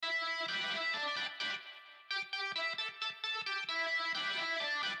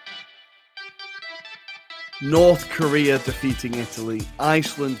North Korea defeating Italy,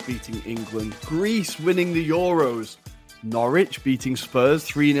 Iceland beating England, Greece winning the Euros, Norwich beating Spurs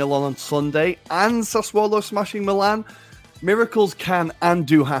 3-0 on Sunday, and Sassuolo smashing Milan. Miracles can and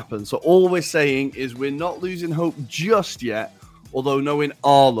do happen. So all we're saying is we're not losing hope just yet, although knowing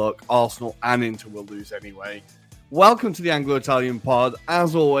our luck, Arsenal and Inter will lose anyway. Welcome to the Anglo-Italian Pod.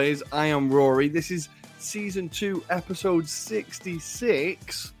 As always, I am Rory. This is Season 2, Episode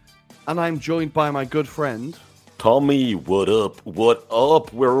 66, and I'm joined by my good friend... Tommy, what up? What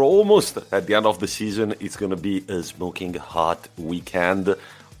up? We're almost at the end of the season. It's going to be a smoking hot weekend.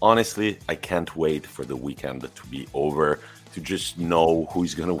 Honestly, I can't wait for the weekend to be over, to just know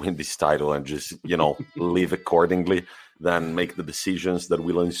who's going to win this title and just, live accordingly, then make the decisions that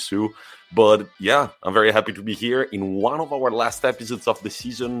will ensue. But yeah, I'm very happy to be here in one of our last episodes of the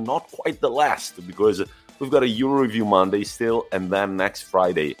season. Not quite the last, because we've got a Euro Review Monday still, and then next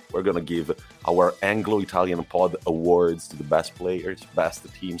Friday, we're going to give our Anglo-Italian Pod awards to the best players,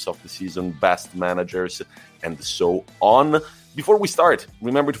 best teams of the season, best managers, and so on. Before we start,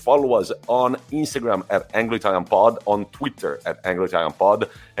 remember to follow us on Instagram at Anglo-Italian Pod, on Twitter at Anglo-Italian Pod,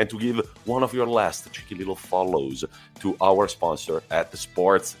 and to give one of your last cheeky little follows to our sponsor at the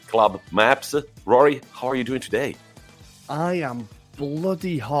Sports Club Maps. Rory, how are you doing today? I am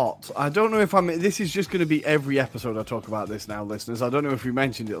bloody hot. I don't know if this is just going to be every episode I talk about this now, listeners. I don't know if we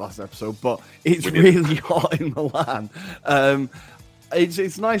mentioned it last episode, but it's really hot in Milan.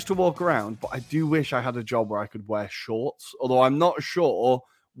 It's nice to walk around, but I do wish I had a job where I could wear shorts. Although I'm not sure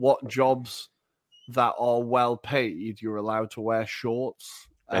what jobs that are well paid you're allowed to wear shorts.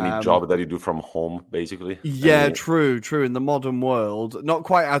 Any job that you do from home, basically. Yeah, true. In the modern world, not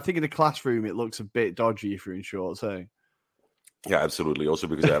quite. I think in a classroom it looks a bit dodgy if you're in shorts. Hey. Yeah, absolutely. Also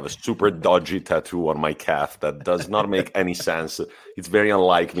because I have a super dodgy tattoo on my calf that does not make any sense. It's very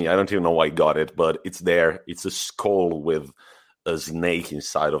unlike me. I don't even know why I got it, but it's there. It's a skull with a snake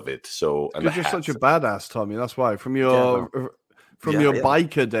inside of it. So, and you're such a badass, Tommy. That's why. From your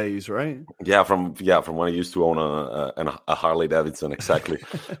biker days, right? Yeah, from when I used to own a Harley Davidson, exactly.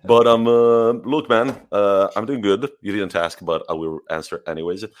 But look, man, I'm doing good. You didn't ask, but I will answer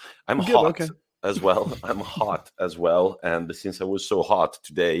anyways. I'm hot. Okay. As well. I'm hot as well. And since I was so hot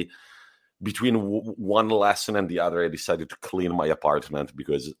today, between one lesson and the other, I decided to clean my apartment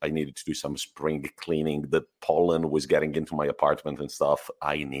because I needed to do some spring cleaning. The pollen was getting into my apartment and stuff.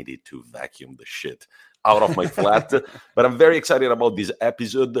 I needed to vacuum the shit out of my flat. But I'm very excited about this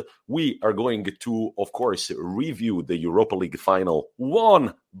episode. We are going to, of course, review the Europa League final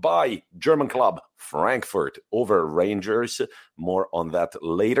won by German club Frankfurt over Rangers. More on that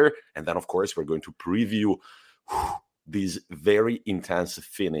later. And then, of course, we're going to preview this very intense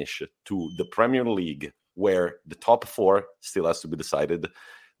finish to the Premier League, where the top four still has to be decided.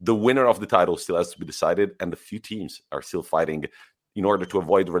 The winner of the title still has to be decided. And a few teams are still fighting in order to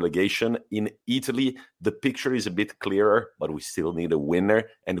avoid relegation. In Italy, the picture is a bit clearer, but we still need a winner.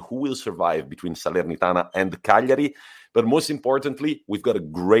 And who will survive between Salernitana and Cagliari? But most importantly, we've got a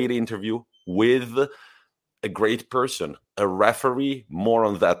great interview with a great person, a referee. More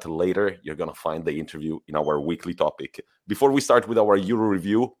on that later. You're going to find the interview in our weekly topic. Before we start with our Euro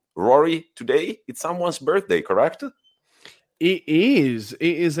review, Rory, today it's someone's birthday, correct? It is.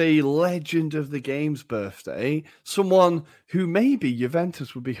 It is a legend of the game's birthday. Someone who maybe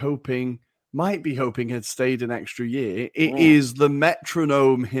Juventus might be hoping had stayed an extra year. It is the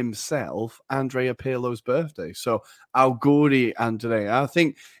metronome himself, Andrea Pirlo's birthday. So, auguri, Andrea. I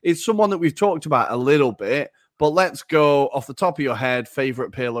think it's someone that we've talked about a little bit, but let's go off the top of your head,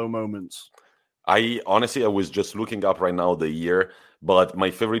 favorite Pirlo moments. I was just looking up right now the year, but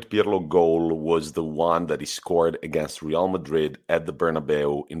my favorite Pirlo goal was the one that he scored against Real Madrid at the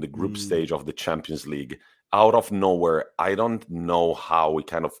Bernabeu in the group stage of the Champions League. Out of nowhere, I don't know how we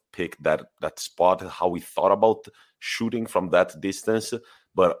kind of picked that spot, how we thought about shooting from that distance,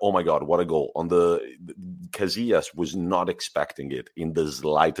 but oh my God, what a goal. Casillas was not expecting it in the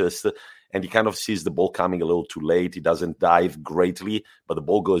slightest, and he kind of sees the ball coming a little too late. He doesn't dive greatly, but the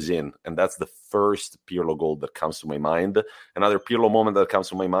ball goes in, and that's the first Pirlo goal that comes to my mind. Another Pirlo moment that comes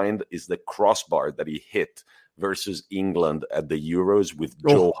to my mind is the crossbar that he hit versus England at the Euros with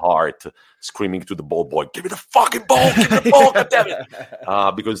Joe Hart screaming to the ball boy, "Give me the fucking ball, give me the ball,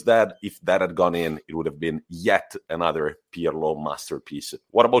 goddammit!" Because if that had gone in, it would have been yet another Pirlo masterpiece.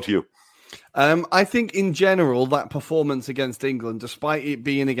 What about you? I think in general, that performance against England, despite it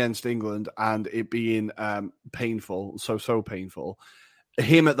being against England and it being painful, so painful,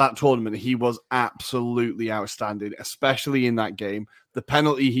 him at that tournament, he was absolutely outstanding, especially in that game. The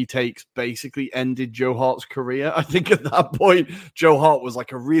penalty he takes basically ended Joe Hart's career. I think at that point, Joe Hart was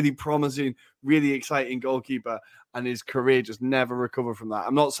like a really promising, really exciting goalkeeper, and his career just never recovered from that.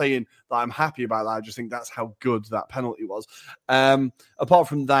 I'm not saying that I'm happy about that. I just think that's how good that penalty was. Apart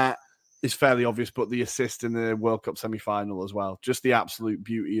from that, it's fairly obvious, but the assist in the World Cup semi-final as well. Just the absolute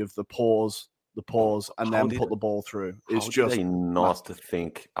beauty of the pause, and then put the ball through. It's just did I not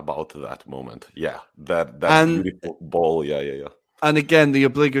think about that moment. Yeah, that beautiful ball. Yeah. And again, the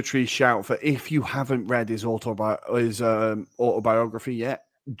obligatory shout for if you haven't read his autobiography yet,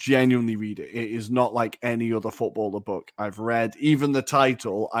 genuinely read it. It is not like any other footballer book I've read. Even the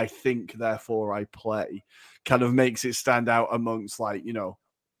title, I think, therefore I play, kind of makes it stand out amongst, like, you know,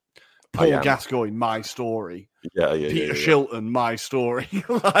 Paul Gascoigne, my story. Peter Shilton, my story.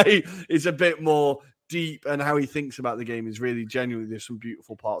 Like, it's a bit more deep, and how he thinks about the game is really genuinely, there's some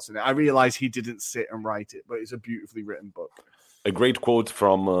beautiful parts in it. I realize he didn't sit and write it, but it's a beautifully written book. A great quote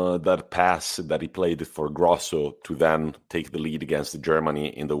from that pass that he played for Grosso to then take the lead against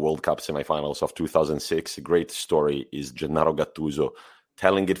Germany in the World Cup semifinals of 2006. A great story is Gennaro Gattuso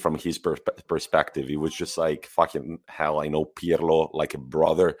telling it from his perspective. He was just like, fucking hell, I know Pirlo like a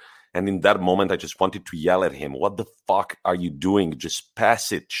brother. And in that moment, I just wanted to yell at him, what the fuck are you doing? Just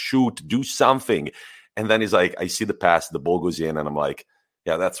pass it, shoot, do something. And then he's like, I see the pass, the ball goes in, and I'm like,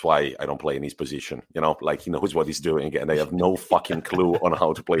 yeah, that's why I don't play in his position. You know, like, he knows what he's doing, and I have no fucking clue on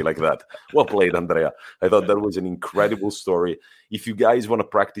how to play like that. Well played, Andrea. I thought that was an incredible story. If you guys want to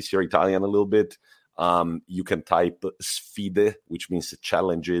practice your Italian a little bit, you can type Sfide, which means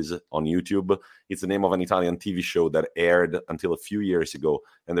challenges, on YouTube. It's the name of an Italian TV show that aired until a few years ago.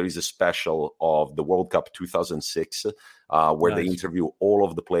 And there is a special of the World Cup 2006 where they interview all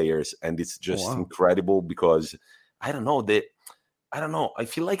of the players. And it's just incredible because, I don't know, I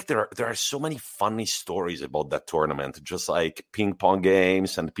feel like there are so many funny stories about that tournament, just like ping pong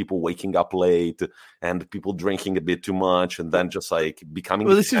games and people waking up late and people drinking a bit too much and then just like becoming.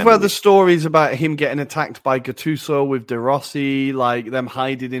 Well, this is where the stories about him getting attacked by Gattuso with De Rossi, like them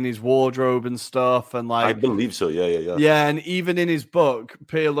hiding in his wardrobe and stuff. And like, I believe so. Yeah. Yeah. And even in his book,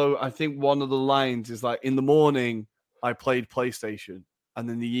 Pirlo, I think one of the lines is like, in the morning, I played PlayStation, and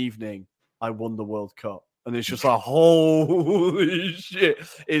in the evening, I won the World Cup. And it's just like, holy shit.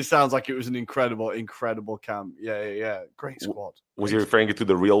 It sounds like it was an incredible, incredible camp. Yeah. Great squad. Was he referring to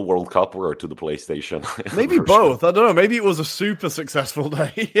the real World Cup or to the PlayStation? Maybe both. I don't know. Maybe it was a super successful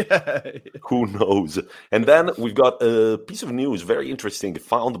day. Yeah. Who knows? And then we've got a piece of news, very interesting,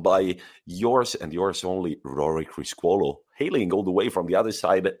 found by yours and yours only, Rory Criscuolo, hailing all the way from the other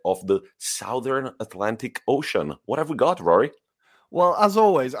side of the Southern Atlantic Ocean. What have we got, Rory? Well, as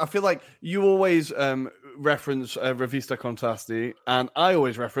always, I feel like you always reference Revista Contasti, and I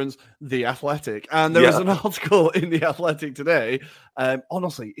always reference The Athletic. And there was an article in The Athletic today.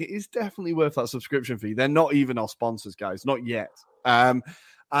 Honestly, it is definitely worth that subscription fee. They're not even our sponsors, guys, not yet. And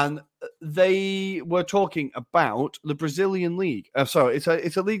they were talking about the Brazilian league. So it's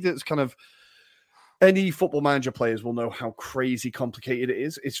a league that's kind of, any Football Manager players will know how crazy complicated it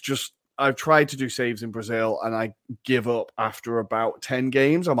is. It's just, I've tried to do saves in Brazil and I give up after about 10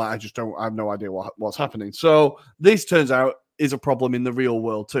 games. I have no idea what's happening. So this turns out is a problem in the real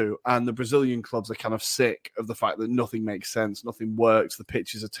world too. And the Brazilian clubs are kind of sick of the fact that nothing makes sense. Nothing works. The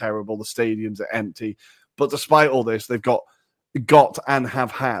pitches are terrible. The stadiums are empty. But despite all this, they've got and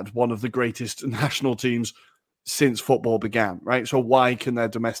have had one of the greatest national teams since football began, right? So why can their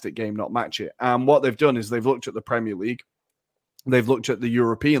domestic game not match it? And what they've done is they've looked at the Premier League. They've looked at the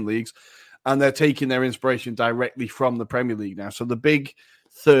European leagues, and they're taking their inspiration directly from the Premier League now. So the big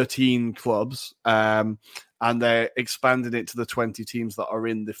 13 clubs, and they're expanding it to the 20 teams that are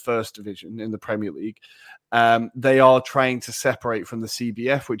in the first division in the Premier League. They are trying to separate from the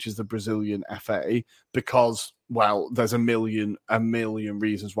CBF, which is the Brazilian FA, because, well, there's a million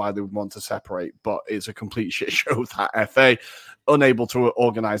reasons why they would want to separate, but it's a complete shit show, that FA, unable to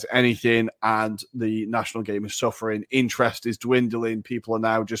organize anything, and the national game is suffering. Interest is dwindling. People are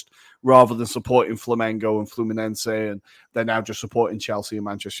now just, rather than supporting Flamengo and Fluminense, and they're now just supporting Chelsea and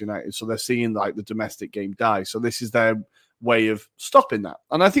Manchester United. So they're seeing like the domestic game die. So this is their way of stopping that.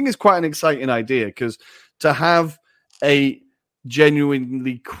 And I think it's quite an exciting idea, because to have a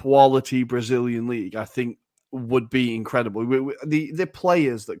genuinely quality Brazilian league, I think, would be incredible. The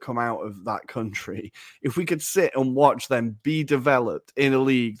players that come out of that country, if we could sit and watch them be developed in a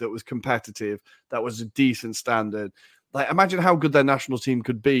league that was competitive, that was a decent standard, Like, imagine how good their national team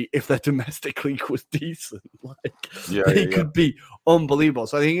could be if their domestic league was decent. They could be unbelievable.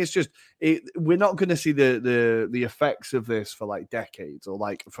 So I think it's just we're not going to see the effects of this for like decades or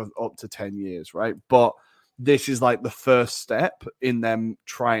like for up to 10 years, right? But this is like the first step in them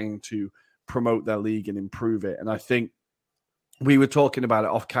trying to promote their league and improve it. And I think we were talking about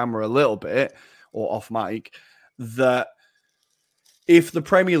it off camera a little bit or off mic that if the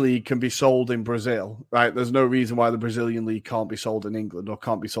Premier League can be sold in Brazil, right, there's no reason why the Brazilian league can't be sold in England or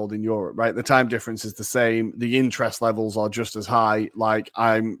can't be sold in Europe, right? The time difference is the same. The interest levels are just as high. Like,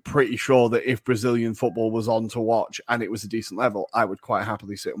 I'm pretty sure that if Brazilian football was on to watch and it was a decent level, I would quite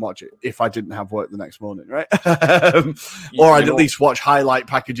happily sit and watch it if I didn't have work the next morning, right? Or I'd at least watch highlight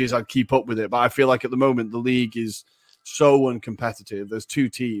packages. I'd keep up with it. But I feel like at the moment, the league is so uncompetitive. There's two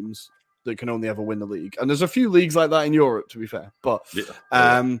teams that can only ever win the league. And there's a few leagues like that in Europe, to be fair. But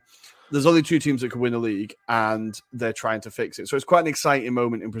there's only two teams that can win the league, and they're trying to fix it. So it's quite an exciting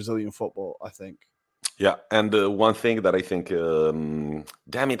moment in Brazilian football, I think. Yeah, and one thing that I think,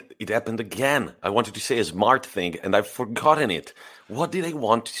 damn it, it happened again. I wanted to say a smart thing, and I've forgotten it. What did I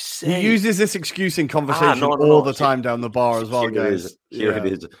want to say? He uses this excuse in conversation all the time down the bar as well, guys. Here it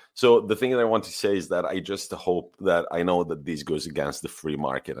is. So the thing that I want to say is that I just hope that, I know that this goes against the free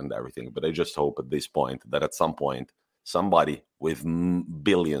market and everything, but I just hope at this point that at some point, somebody with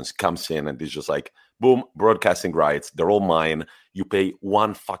billions comes in and is just like, boom, broadcasting rights, they're all mine. You pay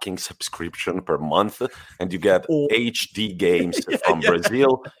one fucking subscription per month and you get HD games from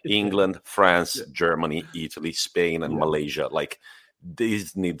Brazil, England, France, Germany, Italy, Spain, and Malaysia. Like,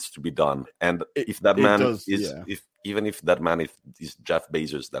 this needs to be done. And if that man if that man is Jeff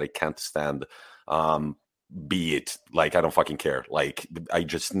Bezos, that I can't stand, be it, like, I don't fucking care. Like, I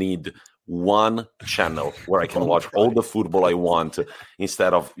just need one channel where I can watch all the football I want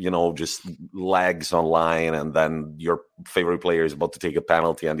instead of, just lags online and then your favorite player is about to take a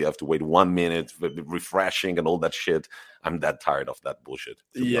penalty and you have to wait 1 minute refreshing and all that shit. I'm that tired of that bullshit.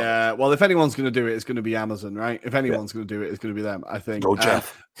 Yeah, well, if anyone's going to do it, it's going to be Amazon, right? If anyone's going to do it, it's going to be them, I think. Go,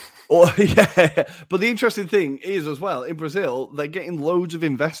 Jeff. But the interesting thing is as well, in Brazil, they're getting loads of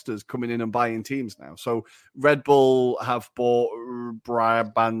investors coming in and buying teams now. So Red Bull have bought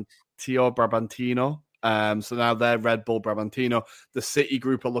Brabantino. So now they're Red Bull Brabantino. The City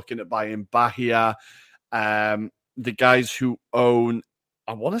Group are looking at buying Bahia. The guys who own,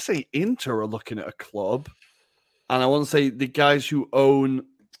 I want to say Inter, are looking at a club. And I want to say the guys who own,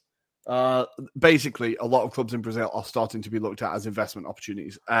 basically, a lot of clubs in Brazil are starting to be looked at as investment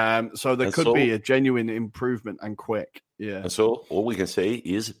opportunities. So there could be a genuine improvement and quick. Yeah. And so all we can say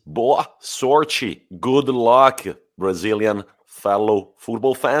is boa sorte. Good luck, Brazilian fellow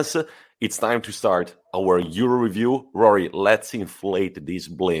football fans. It's time to start our Euro review. Rory, let's inflate this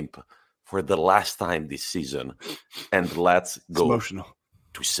blimp for the last time this season. And let's go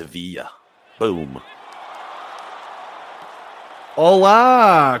to Sevilla. Boom.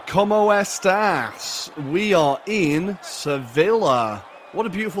 Hola, ¿cómo estás? We are in Sevilla. What a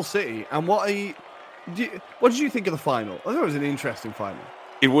beautiful city. And what did you think of the final? I thought it was an interesting final.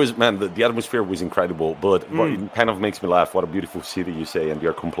 It was, man, the atmosphere was incredible, but it kind of makes me laugh. What a beautiful city, you say, and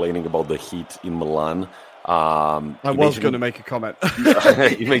you're complaining about the heat in Milan. I was going to make a comment.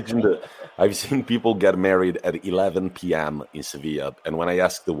 Imagine I've seen people get married at 11 p.m. in Sevilla, and when I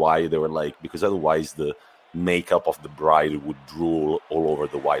asked the why, they were like, because otherwise the makeup of the bride would drool all over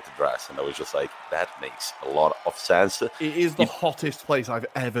the white dress. And I was just like, that makes a lot of sense. It is the hottest place I've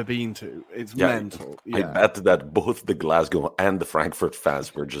ever been to. It's mental. I bet that both the Glasgow and the Frankfurt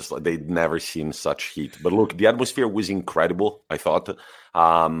fans were just like, they'd never seen such heat. But look, the atmosphere was incredible, I thought.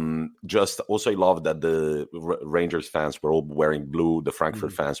 Just also I love that the Rangers fans were all wearing blue, the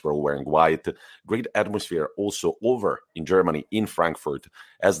Frankfurt fans were all wearing white. Great atmosphere also over in Germany, in Frankfurt,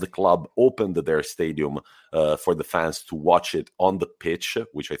 as the club opened their stadium for the fans to watch it on the pitch,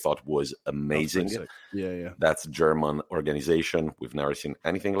 which I thought was amazing. That's a German organization. We've never seen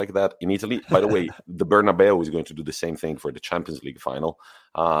anything like that in Italy. By the way, the Bernabeu is going to do the same thing for the Champions League final.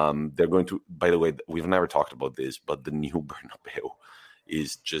 They're going to, by the way, we've never talked about this, but the new Bernabeu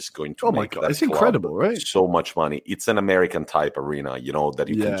is just going to make that it's incredible, right? So much money. It's an American type arena, that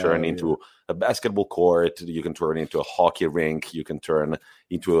you can turn into a basketball court, you can turn into a hockey rink, you can turn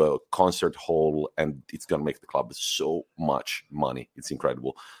into a concert hall, and it's going to make the club so much money. It's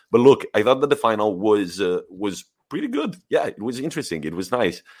incredible. But look, I thought that the final was pretty good. Yeah, it was interesting. It was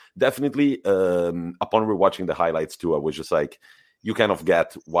nice. Definitely, upon rewatching the highlights too, I was just like, you kind of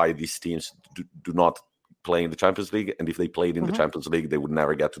get why these teams do not play in the Champions League, and if they played in the Champions League, they would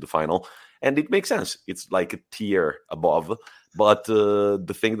never get to the final. And it makes sense. It's like a tier above. But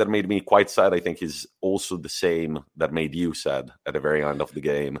the thing that made me quite sad, I think, is also the same that made you sad at the very end of the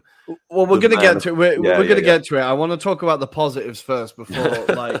game. Well, we're going to get to it. We're going to get to it. I want to talk about the positives first before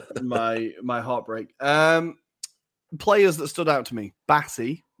like my heartbreak. Players that stood out to me.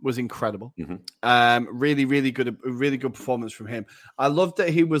 Bassey was incredible. Really, really good performance from him. I loved that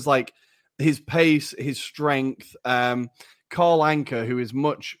he was like his pace, his strength. Carl Anker, who is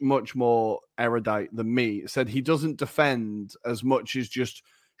much, much more erudite than me, said he doesn't defend as much as just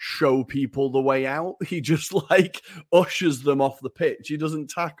show people the way out. He just like ushers them off the pitch. He doesn't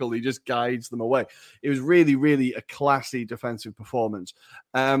tackle. He just guides them away. It was really, really a classy defensive performance.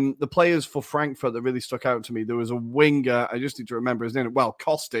 The players for Frankfurt that really stuck out to me, there was a winger. I just need to remember his name. Well,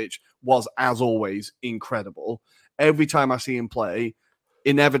 Kostic was, as always, incredible. Every time I see him play,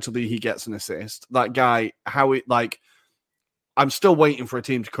 inevitably he gets an assist. That guy, I'm still waiting for a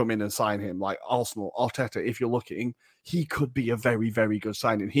team to come in and sign him, like Arsenal, Arteta. If you're looking, he could be a very, very good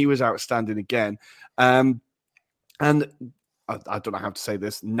signing. He was outstanding again. And I don't know how to say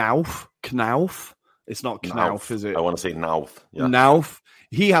this. Knauf. It's not Knauf, is it? I want to say Knauf. Yeah. Knauf.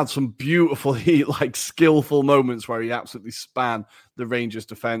 He had some beautiful, skillful moments where he absolutely span the Rangers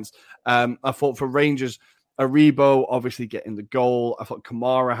defense. I thought for Rangers, Aribo obviously getting the goal. I thought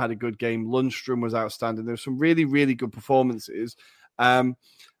Kamara had a good game. Lundstrom was outstanding. There were some really, really good performances. And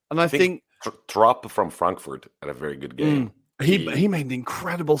I think Trapp from Frankfurt had a very good game. He made an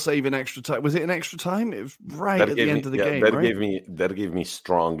incredible save in extra time. Was it in extra time? It was right at the end of the game. That gave me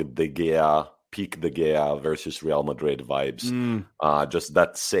strong peak De Gea versus Real Madrid vibes. Just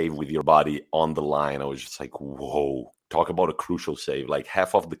that save with your body on the line. I was just like, whoa! Talk about a crucial save. Like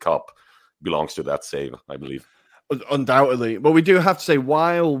half of the cup belongs to that save, I believe. Undoubtedly. But we do have to say,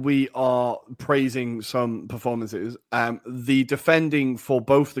 while we are praising some performances, the defending for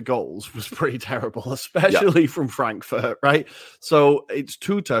both the goals was pretty terrible, especially from Frankfurt, right? So it's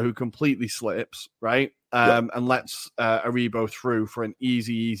Tuta who completely slips, right? And lets Aribo through for an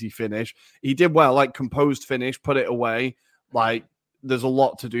easy finish. He did well, like composed finish, put it away, like there's a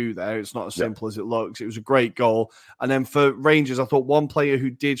lot to do there. It's not as simple as it looks. It was a great goal. And then for Rangers, I thought one player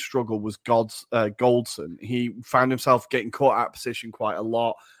who did struggle was Goldson. He found himself getting caught out of position quite a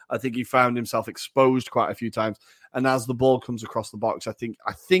lot. I think he found himself exposed quite a few times. And as the ball comes across the box, I think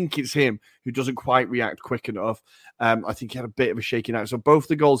it's him who doesn't quite react quick enough. I think he had a bit of a shaking out. So both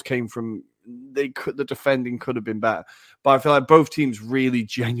the goals came from the defending could have been better. But I feel like both teams really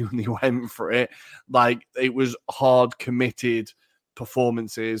genuinely went for it. Like it was hard, committed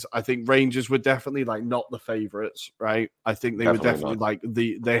performances. I think Rangers were definitely like not the favorites, right? I think they were definitely like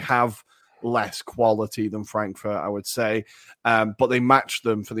they have less quality than Frankfurt, I would say, but they matched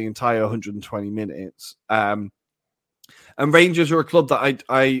them for the entire 120 minutes. And Rangers are a club that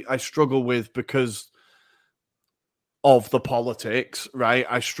I struggle with because of the politics, right?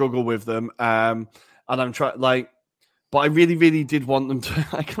 I struggle with them, and I'm trying but I really, really did want them to.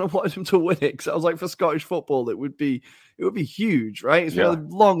 I kind of wanted them to win it because I was like, for Scottish football, it would be huge, right? It's been a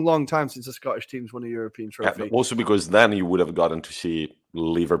long time since the Scottish teams won a European trophy. Also, because then you would have gotten to see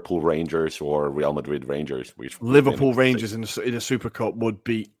Liverpool Rangers or Real Madrid Rangers. Which Liverpool Rangers in a Super Cup would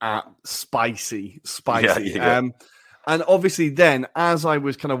be spicy. Yeah. And obviously, then as I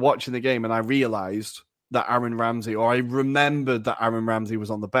was kind of watching the game, and I realised that Aaron Ramsey, or I remembered that Aaron Ramsey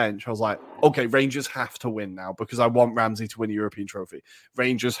was on the bench, I was like, okay, Rangers have to win now because I want Ramsey to win a European trophy.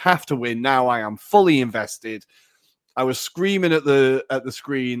 Rangers have to win. Now I am fully invested. I was screaming at the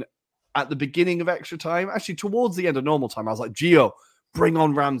screen at the beginning of extra time. Actually, towards the end of normal time, I was like, Gio, bring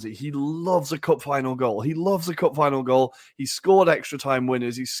on Ramsey. He loves a cup final goal. He scored extra time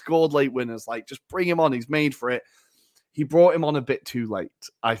winners. He scored late winners. Like, just bring him on. He's made for it. He brought him on a bit too late.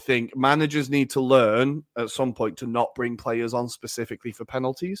 I think managers need to learn at some point to not bring players on specifically for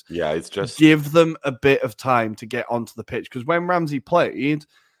penalties. Yeah, it's just give them a bit of time to get onto the pitch. Because when Ramsey played,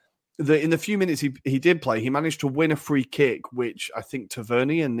 in the few minutes he did play, he managed to win a free kick, which I think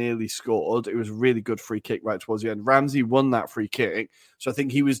Tavernier nearly scored. It was a really good free kick right towards the end. Ramsey won that free kick. So I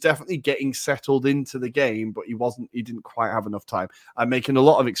think he was definitely getting settled into the game, but he didn't quite have enough time. I'm making a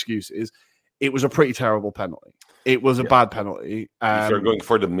lot of excuses. It was a pretty terrible penalty. It was a bad penalty. If you're going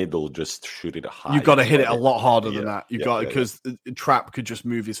for the middle, just shoot it high. You've got to hit it a lot harder than that. Because Trapp could just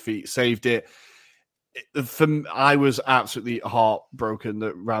move his feet, saved it. I was absolutely heartbroken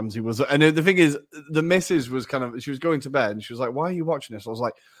that Ramsey was. And the thing is, the missus was she was going to bed and she was like, why are you watching this? I was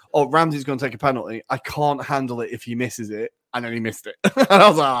like, oh, Ramsey's going to take a penalty. I can't handle it if he misses it. And then he missed it. And I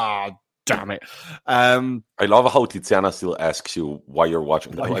was like, damn it. I love how Tiziana still asks you why you're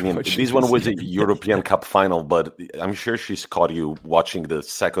watching. This one was a European Cup final, but I'm sure she's caught you watching the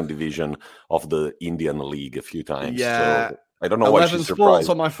second division of the Indian League a few times. Yeah. So I don't know why she's surprised. Sports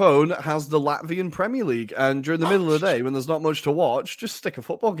on my phone has the Latvian Premier League, and during the middle of the day when there's not much to watch, just stick a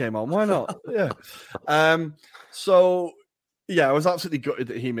football game on. Why not? Yeah. So yeah, I was absolutely gutted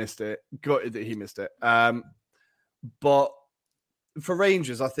that he missed it. But for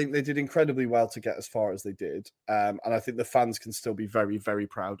Rangers, I think they did incredibly well to get as far as they did. And I think the fans can still be very, very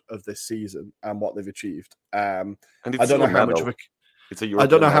proud of this season and what they've achieved. And I don't know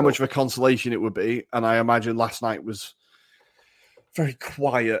how much of a consolation it would be. And I imagine last night was very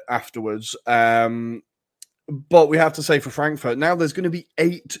quiet afterwards. But we have to say for Frankfurt, now there's going to be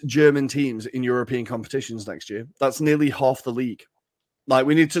 8 German teams in European competitions next year. That's nearly half the league. Like,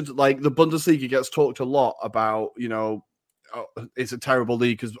 we need to, like, the Bundesliga gets talked a lot about, you know, it's a terrible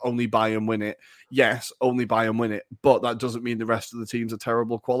league because only Bayern win it. Yes, only Bayern win it, but that doesn't mean the rest of the teams are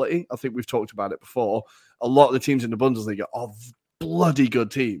terrible quality. I think we've talked about it before. A lot of the teams in the Bundesliga are bloody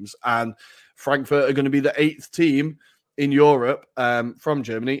good teams, and Frankfurt are going to be the 8th team in Europe from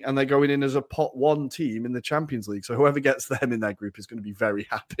Germany, and they're going in as a pot 1 team in the Champions League. So whoever gets them in their group is going to be very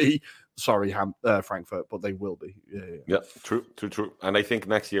happy. Sorry, Frankfurt, but they will be. Yeah, true. And I think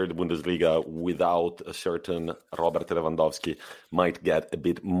next year the Bundesliga, without a certain Robert Lewandowski, might get a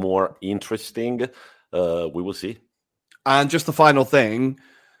bit more interesting. We will see. And just the final thing,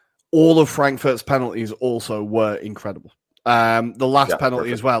 all of Frankfurt's penalties also were incredible. The last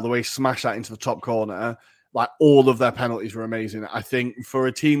penalty as well, the way he smashed that into the top corner. Like, all of their penalties were amazing. I think for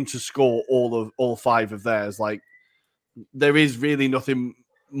a team to score all 5 of theirs, like, there is really nothing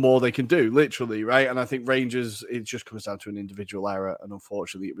more they can do, literally, right? And I think Rangers, it just comes down to an individual error, and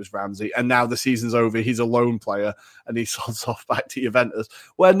unfortunately it was Ramsey. And now the season's over, he's a lone player, and he sods off back to Juventus,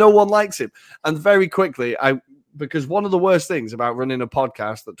 where no one likes him. And very quickly, because one of the worst things about running a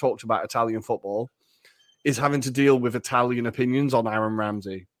podcast that talks about Italian football is having to deal with Italian opinions on Aaron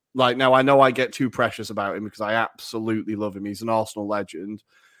Ramsey. Like, now I know I get too precious about him because I absolutely love him. He's an Arsenal legend.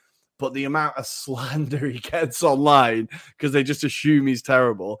 But the amount of slander he gets online because they just assume he's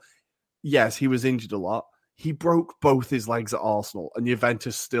terrible. Yes, he was injured a lot. He broke both his legs at Arsenal and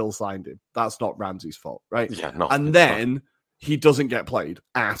Juventus still signed him. That's not Ramsey's fault, right? Yeah, no. And then he doesn't get played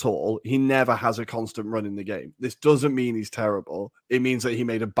at all. He never has a constant run in the game. This doesn't mean he's terrible. It means that he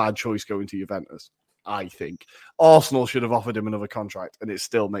made a bad choice going to Juventus. I think Arsenal should have offered him another contract, and it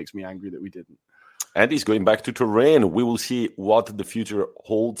still makes me angry that we didn't. And he's going back to Turin. We will see what the future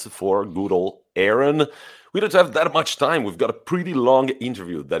holds for good old Aaron. We don't have that much time. We've got a pretty long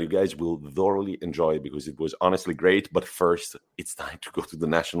interview that you guys will thoroughly enjoy because it was honestly great. But first, it's time to go to the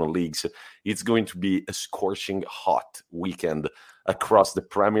national leagues. It's going to be a scorching hot weekend across the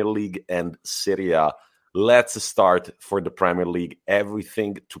Premier League and Serie A. Let's start for the Premier League.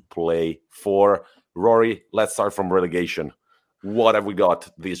 Everything to play for. Rory, let's start from relegation. What have we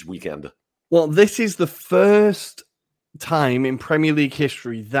got this weekend? Well, this is the first time in Premier League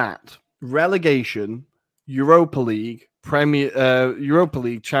history that relegation, Europa League,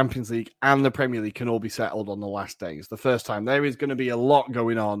 Champions League, and the Premier League can all be settled on the last day. It's the first time. There is going to be a lot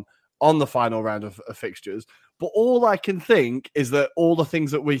going on the final round of fixtures. But all I can think is that all the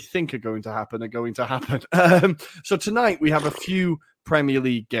things that we think are going to happen are going to happen. So tonight we have a few Premier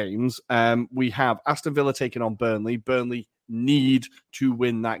League games. We have Aston Villa taking on Burnley. Burnley need to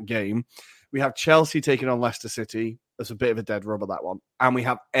win that game. We have Chelsea taking on Leicester City. That's a bit of a dead rubber, that one. And we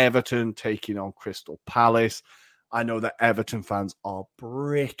have Everton taking on Crystal Palace. I know that Everton fans are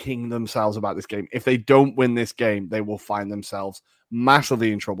bricking themselves about this game. If they don't win this game, they will find themselves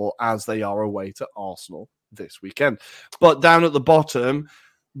massively in trouble as they are away to Arsenal this weekend. But down at the bottom,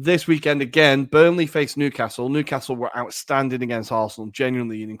 this weekend again, Burnley faced Newcastle. Newcastle were outstanding against Arsenal.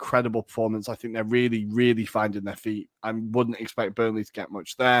 Genuinely an incredible performance. I think they're really, really finding their feet. I wouldn't expect Burnley to get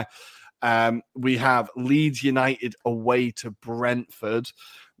much there. We have Leeds United away to Brentford.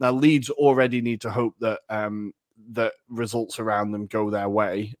 Now, Leeds already need to hope that that results around them go their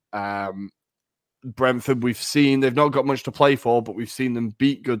way. Brentford, we've seen, they've not got much to play for, but we've seen them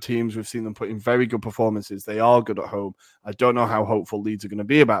beat good teams. We've seen them put in very good performances. They are good at home. I don't know how hopeful Leeds are going to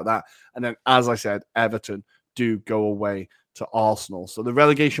be about that. And then, as I said, Everton do go away to Arsenal. So the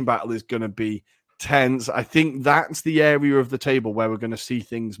relegation battle is going to be tense. I think that's the area of the table where we're going to see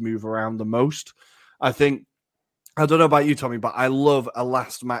things move around the most. I don't know about you, Tommy, but I love a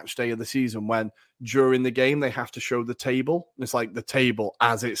last match day of the season when during the game they have to show the table. It's like the table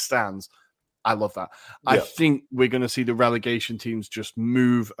as it stands. I love that. Yeah. I think we're going to see the relegation teams just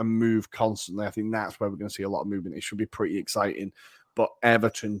move and move constantly. I think that's where we're going to see a lot of movement. It should be pretty exciting. But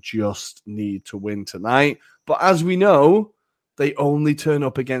Everton just need to win tonight. But as we know, they only turn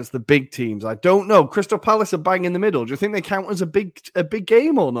up against the big teams. I don't know. Crystal Palace are bang in the middle. Do you think they count as a big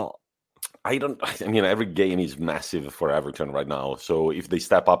game or not? I mean, every game is massive for Everton right now. So if they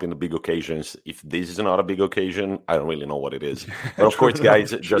step up in the big occasions, if this is not a big occasion, I don't really know what it is. But of course,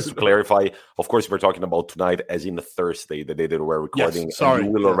 guys, just to clarify, of course, we're talking about tonight as in the Thursday, the day that we're recording. Yes, sorry, and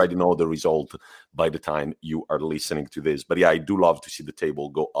you will already know the result by the time you are listening to this. But yeah, I do love to see the table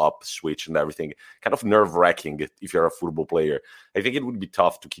go up, switch and everything. Kind of nerve-wracking if you're a football player. I think it would be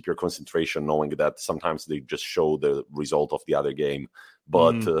tough to keep your concentration knowing that sometimes they just show the result of the other game.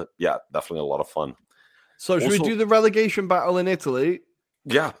 But yeah, definitely a lot of fun. So should we do the relegation battle in Italy?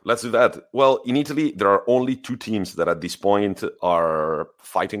 Yeah, let's do that. Well, in Italy, there are only two teams that at this point are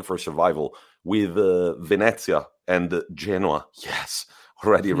fighting for survival, with Venezia and Genoa. Yes,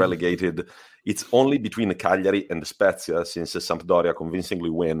 already relegated. It's only between Cagliari and Spezia, since Sampdoria convincingly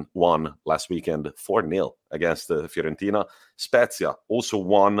won last weekend 4-0 against Fiorentina. Spezia also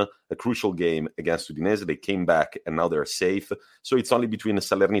won a crucial game against Udinese. They came back and now they're safe. So it's only between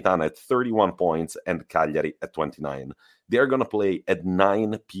Salernitana at 31 points and Cagliari at 29. They're going to play at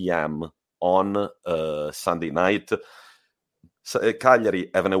 9 p.m. on Sunday night. Cagliari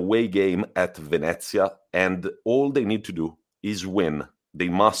have an away game at Venezia, and all they need to do is win. They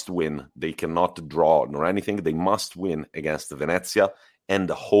must win. They cannot draw nor anything. They must win against Venezia and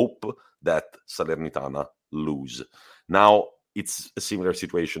hope that Salernitana lose. Now, it's a similar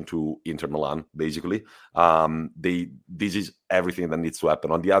situation to Inter Milan, basically. This is everything that needs to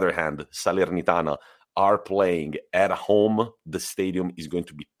happen. On the other hand, Salernitana are playing at home. The stadium is going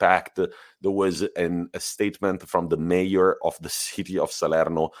to be packed. There was a statement from the mayor of the city of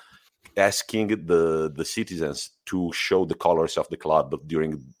Salerno asking the citizens to show the colors of the club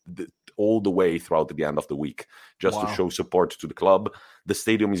during all the way throughout the end of the week, just to show support to the club. The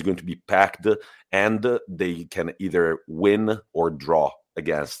stadium is going to be packed, and they can either win or draw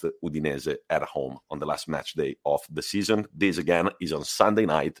against Udinese at home on the last match day of the season. This, again, is on Sunday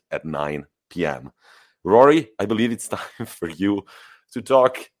night at 9 p.m. Rory, I believe it's time for you to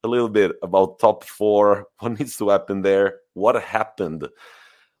talk a little bit about top four. What needs to happen there? What happened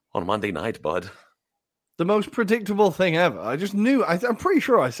on Monday night, bud? The most predictable thing ever. I just knew. I'm pretty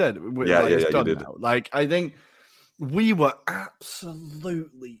sure I said. Yeah, you did. Now. Like, I think we were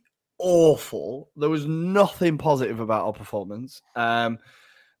absolutely awful. There was nothing positive about our performance. The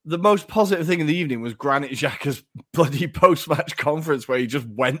most positive thing in the evening was Granit Xhaka's bloody post-match conference, where he just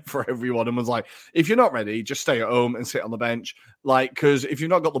went for everyone and was like, if you're not ready, just stay at home and sit on the bench. Like, because if you've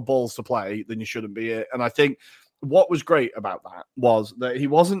not got the balls to play, then you shouldn't be it. And I think what was great about that was that he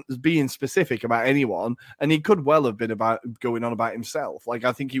wasn't being specific about anyone, and he could well have been about going on about himself. Like,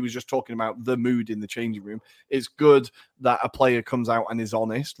 I think he was just talking about the mood in the changing room. It's good that a player comes out and is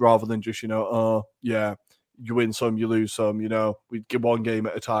honest, rather than just, oh, yeah, you win some, you lose some, we give one game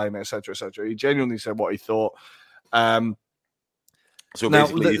at a time, etc., etc. He genuinely said what he thought. So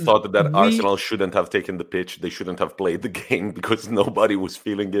basically, he thought that Arsenal shouldn't have taken the pitch. They shouldn't have played the game because nobody was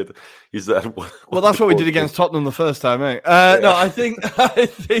feeling it. Is that well? That's what we did against Tottenham the first time, eh? No, I think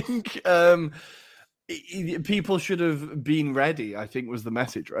people should have been ready. I think was the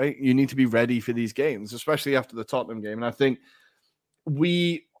message, right? You need to be ready for these games, especially after the Tottenham game. And I think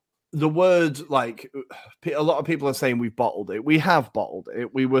the word, like, a lot of people are saying we've bottled it. We have bottled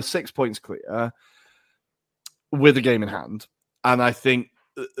it. We were 6 points clear with a game in hand. And I think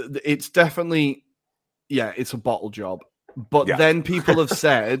it's definitely, it's a bottle job. But then people have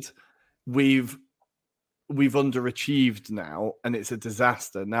said we've underachieved now, and it's a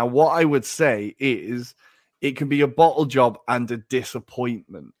disaster. Now, what I would say is it can be a bottle job and a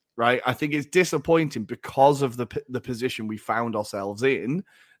disappointment, right? I think it's disappointing because of the position we found ourselves in.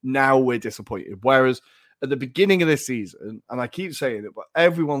 Now we're disappointed. Whereas at the beginning of this season, and I keep saying it, but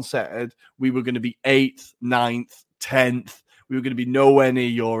everyone said we were going to be 8th, 9th, 10th. We were going to be nowhere near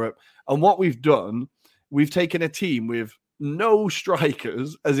Europe. And what we've done, we've taken a team with no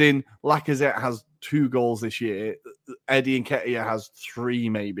strikers, as in Lacazette has 2 goals this year. Eddie Nketiah has 3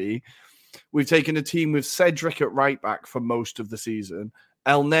 maybe. We've taken a team with Cedric at right back for most of the season.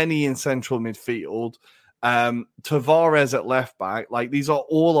 El Neni in central midfield. Tavares at left back. Like, these are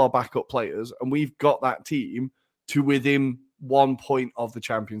all our backup players. And we've got that team to within 1 point of the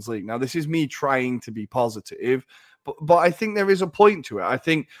Champions League. Now, this is me trying to be positive. But I think there is a point to it. I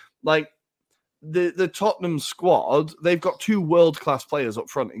think, like, the Tottenham squad, they've got 2 world-class players up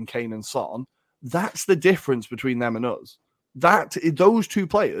front in Kane and Son. That's the difference between them and us. Those 2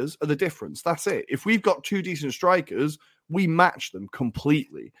 players are the difference. That's it. If we've got 2 decent strikers, we match them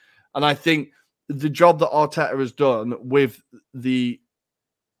completely. And I think the job that Arteta has done with the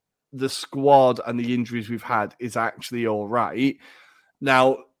squad and the injuries we've had is actually all right.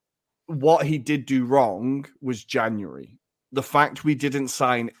 Now, what he did do wrong was January. the fact we didn't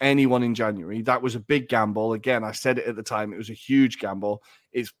sign anyone in January, that was a big gamble. Again, I said it at the time, it was a huge gamble.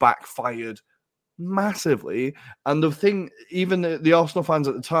 It's backfired massively. And the thing, even the Arsenal fans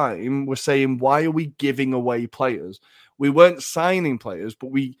at the time were saying, why are we giving away players? We weren't signing players,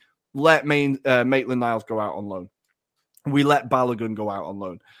 but we let Maitland-Niles go out on loan. We let Balogun go out on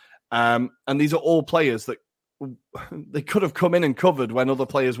loan. And these are all players that they could have come in and covered when other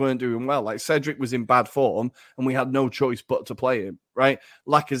players weren't doing well. Like Cedric was in bad form and we had no choice but to play him, right?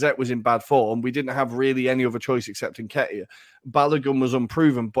 Lacazette was in bad form. We didn't have really any other choice except Nketiah. Balogun was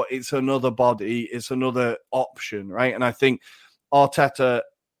unproven, but it's another body. It's another option, right? And I think Arteta,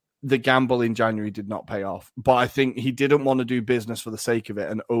 the gamble in January did not pay off, but I think he didn't want to do business for the sake of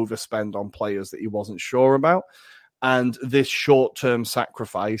it and overspend on players that he wasn't sure about. And this short-term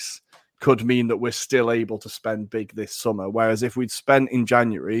sacrifice could mean that we're still able to spend big this summer. Whereas if we'd spent in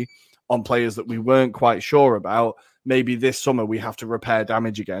January on players that we weren't quite sure about, maybe this summer we have to repair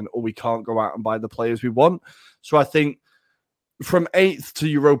damage again, or we can't go out and buy the players we want. So I think from 8th to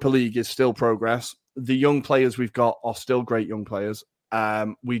Europa League is still progress. The young players we've got are still great young players.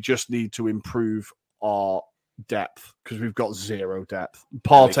 We just need to improve our depth because we've got zero depth.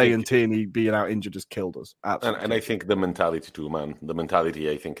 Partey and Tierney being out injured has killed us. And I think the mentality too, man. The mentality,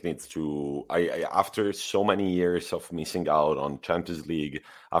 I think, needs to... after so many years of missing out on Champions League,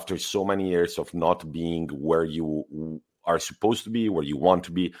 after so many years of not being where you are supposed to be, where you want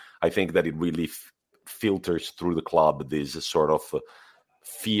to be, I think that it really filters through the club this sort of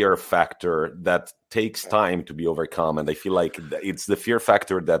fear factor that takes time to be overcome. And I feel like it's the fear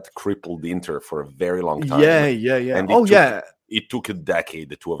factor that crippled Inter for a very long time. Yeah. And it took a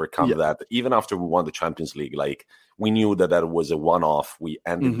decade to overcome that. Even after we won the Champions League, like we knew that was a one-off. We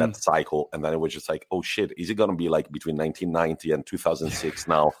ended that cycle. And then it was just like, oh shit, is it going to be like between 1990 and 2006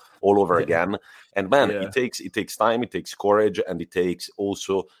 now all over again? And man, it takes time, it takes courage, and it takes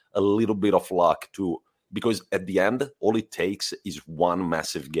also a little bit of luck to... Because at the end, all it takes is one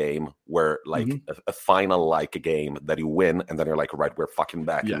massive game where, like, a final like a game that you win, and then you're like, right, we're fucking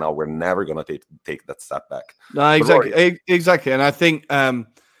back, and now we're never gonna take that step back. No, exactly. And I think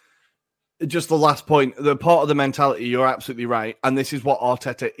just the last point, the part of the mentality, you're absolutely right, and this is what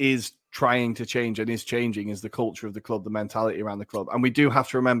Arteta is trying to change and is changing, is the culture of the club, the mentality around the club, and we do have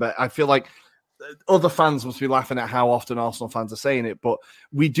to remember. I feel like other fans must be laughing at how often Arsenal fans are saying it, but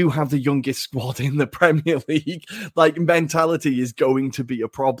we do have the youngest squad in the Premier League. Like, mentality is going to be a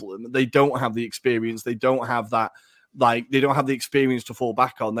problem. They don't have the experience. They don't have that. Like, they don't have the experience to fall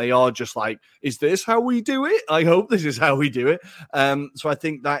back on. They are just like, is this how we do it? I hope this is how we do it. So I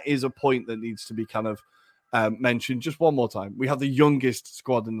think that is a point that needs to be kind of mentioned just one more time. We have the youngest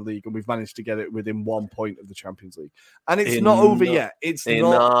squad in the league, and we've managed to get it within 1 point of the Champions League. And it's not over yet. It's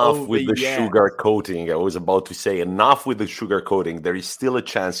not over with the sugar coating. I was about to say, enough with the sugar coating. There is still a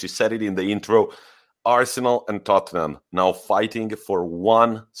chance. You said it in the intro. Arsenal and Tottenham now fighting for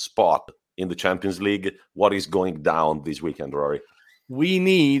one spot in the Champions League. What is going down this weekend, Rory? We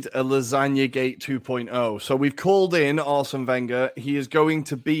need a Lasagna Gate 2.0. So we've called in Arsene Wenger. He is going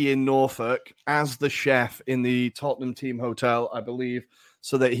to be in Norfolk as the chef in the Tottenham team hotel, I believe,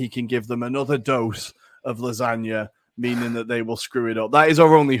 so that he can give them another dose of lasagna, meaning that they will screw it up. That is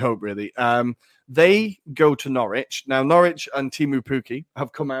our only hope, really. They go to Norwich. Now, Norwich and Timu Pukki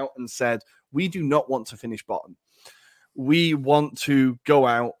have come out and said, we do not want to finish bottom. We want to go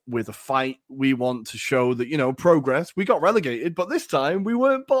out with a fight. We want to show that, progress. We got relegated, but this time we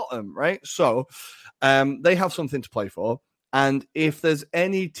weren't bottom, right? So they have something to play for. And if there's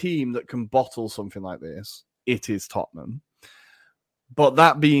any team that can bottle something like this, it is Tottenham. But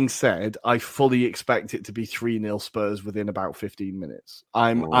that being said, I fully expect it to be 3-0 Spurs within about 15 minutes.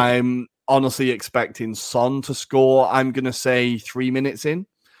 I'm honestly expecting Son to score. I'm going to say 3 minutes in,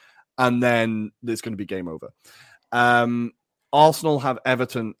 and then there's going to be game over. Arsenal have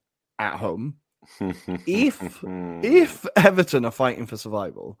Everton at home. If Everton are fighting for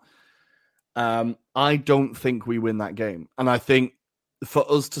survival, I don't think we win that game. And I think for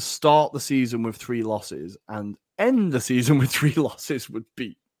us to start the season with 3 losses and end the season with 3 losses would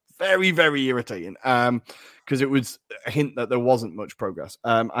be very, very irritating. Because it would hint that there wasn't much progress.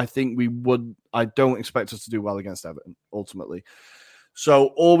 I don't expect us to do well against Everton, ultimately.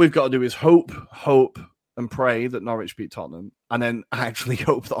 So all we've got to do is hope, and pray that Norwich beat Tottenham, and then actually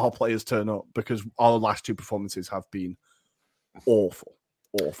hope that our players turn up, because our last 2 performances have been awful.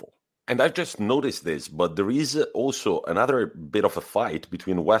 And I've just noticed this, but there is also another bit of a fight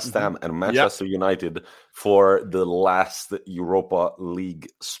between West Ham and Manchester United for the last Europa League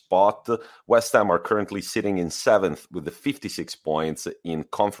spot. West Ham are currently sitting in 7th with the 56 points in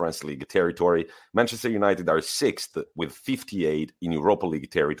Conference League territory. Manchester United are 6th with 58 in Europa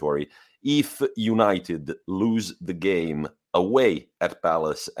League territory. If United lose the game away at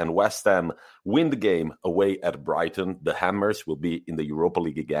Palace and West Ham win the game away at Brighton, the Hammers will be in the Europa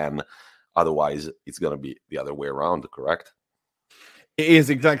League again. Otherwise, it's going to be the other way around, correct? It is,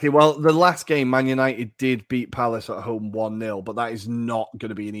 exactly. Well, the last game, Man United did beat Palace at home 1-0, but that is not going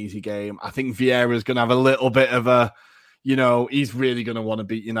to be an easy game. I think Vieira's going to have a little bit of a, he's really going to want to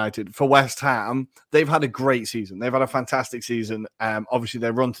beat United. For West Ham, they've had a great season. They've had a fantastic season. Obviously,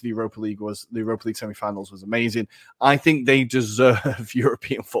 their run to the Europa League semi-finals was amazing. I think they deserve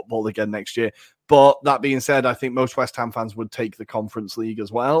European football again next year. But that being said, I think most West Ham fans would take the Conference League as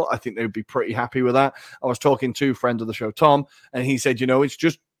well. I think they would be pretty happy with that. I was talking to a friend of the show, Tom, and he said, it's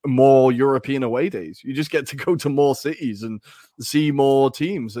just more European away days. You just get to go to more cities and see more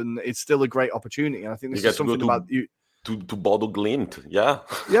teams, and it's still a great opportunity. And I think this is something about you. To Bodo Glimt, yeah.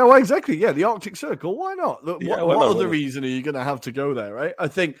 Yeah, well, exactly. Yeah, the Arctic Circle. Why not? What other reason are you going to have to go there, right? I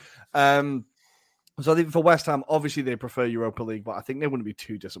think... So I think for West Ham, obviously they prefer Europa League, but I think they wouldn't be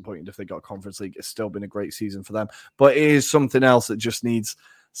too disappointed if they got Conference League. It's still been a great season for them. But it is something else that just needs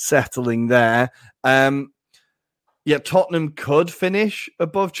settling there. Tottenham could finish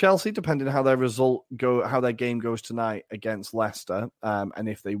above Chelsea, depending on how their game goes tonight against Leicester, and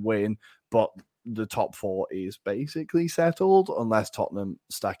if they win. But the top 4 is basically settled unless Tottenham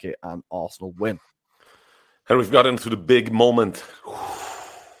stack it and Arsenal win. And we've gotten to the big moment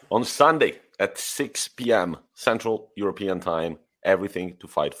on Sunday at 6 p.m. Central European time. Everything to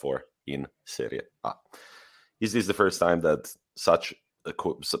fight for in Serie A. Is this the first time that such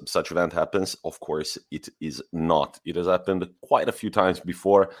event happens? Of course, it is not. It has happened quite a few times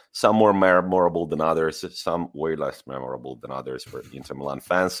before, some more memorable than others, some way less memorable than others for Inter Milan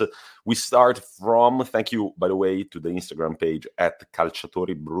fans. We start from, thank you, by the way, to the Instagram page at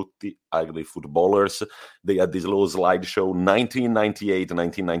Calciatori Brutti, Ugly Footballers. They had this little slideshow, 1998 and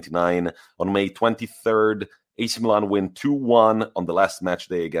 1999. On May 23rd, AC Milan win 2-1 on the last match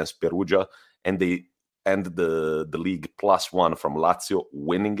day against Perugia, and they and the league +1 from Lazio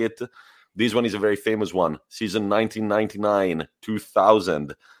winning it. This one is a very famous one. Season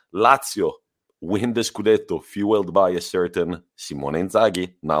 1999-2000. Lazio win the Scudetto, fueled by a certain Simone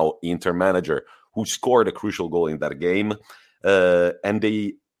Inzaghi, now Inter manager, who scored a crucial goal in that game. And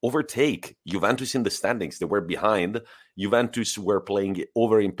they overtake Juventus in the standings. They were behind. Juventus were playing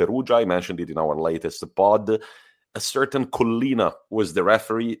over in Perugia. I mentioned it in our latest pod. A certain Collina was the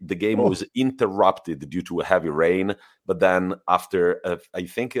referee. The game was interrupted due to a heavy rain. But then after, I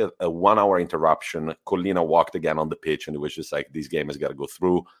think, a 1-hour interruption, Collina walked again on the pitch and it was just like, this game has got to go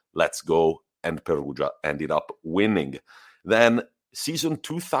through. Let's go. And Perugia ended up winning. Then season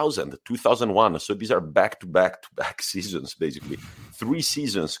 2000, 2001. So these are back-to-back seasons, basically. 3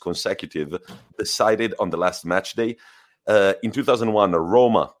 seasons consecutive, decided on the last match day. In 2001,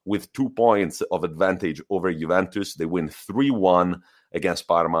 Roma, with 2 points of advantage over Juventus, they win 3-1 against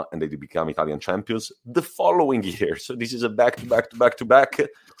Parma, and they become Italian champions the following year. So this is a back-to-back.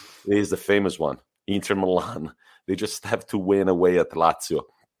 Is the famous one, Inter Milan. They just have to win away at Lazio.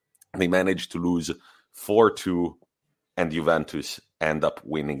 They managed to lose 4-2, and Juventus end up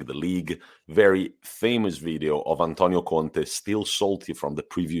winning the league. Very famous video of Antonio Conte, still salty from the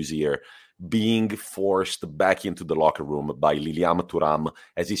previous year, being forced back into the locker room by Lilian Thuram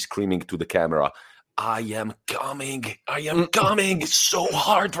as he's screaming to the camera, I am coming so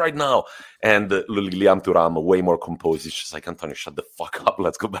hard right now. And Lilian Thuram, way more composed, is just like, Antonio, shut the fuck up.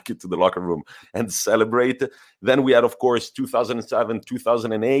 Let's go back into the locker room and celebrate. Then we had, of course, 2007,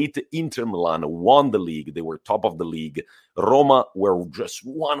 2008, Inter Milan won the league. They were top of the league. Roma were just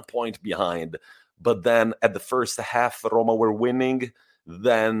 1 point behind. But then at the first half, Roma were winning.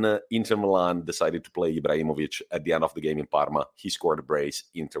 Then Inter Milan decided to play Ibrahimovic at the end of the game in Parma. He scored a brace.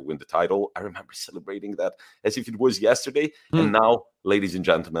 Inter win the title. I remember celebrating that as if it was yesterday. And now, ladies and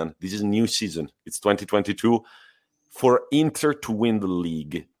gentlemen, this is a new season. It's 2022. For Inter to win the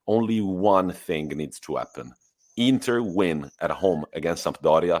league, only one thing needs to happen. Inter win at home against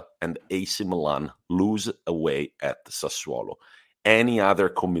Sampdoria and AC Milan lose away at Sassuolo. Any other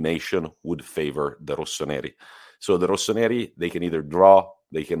combination would favor the Rossoneri. So the Rossoneri, they can either draw,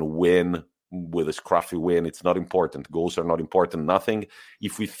 they can win with a scruffy win. It's not important. Goals are not important, nothing.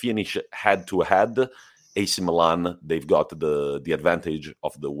 If we finish head-to-head, AC Milan, they've got the advantage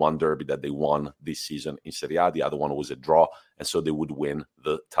of the one derby that they won this season in Serie A. The other one was a draw, and so they would win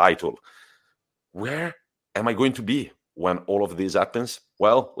the title. Where am I going to be when all of this happens?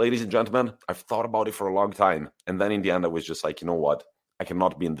 Well, ladies and gentlemen, I've thought about it for a long time. And then in the end, I was just like, you know what? I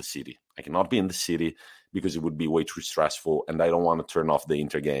cannot be in the city. I cannot be in the city because it would be way too stressful. And I don't want to turn off the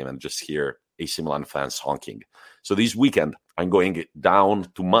Inter game and just hear AC Milan fans honking. So this weekend, I'm going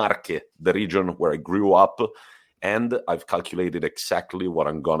down to Marche, the region where I grew up. And I've calculated exactly what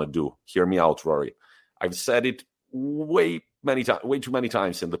I'm going to do. Hear me out, Rory. I've said it way too many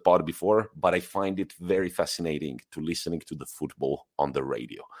times in the pod before, but I find it very fascinating to listening to the football on the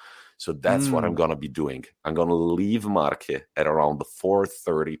radio. So that's what I'm going to be doing. I'm going to leave Marche at around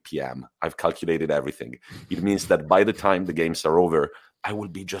 4:30 p.m. I've calculated everything. It means that by the time the games are over, I will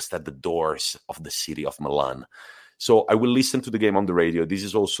be just at the doors of the city of Milan. So I will listen to the game on the radio. This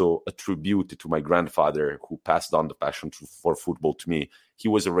is also a tribute to my grandfather who passed on the passion for football to me. He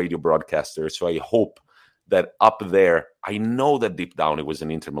was a radio broadcaster, so I hope that up there, I know that deep down he was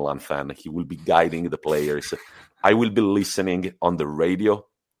an Inter Milan fan. He will be guiding the players. I will be listening on the radio.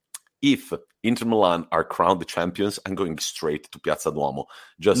 If Inter Milan are crowned the champions, I'm going straight to Piazza Duomo.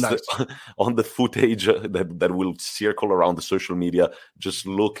 Just nice. On the footage that will circle around the social media, just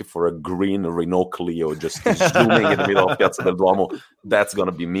look for a green Renault Clio, just zooming in the middle of Piazza del Duomo. That's going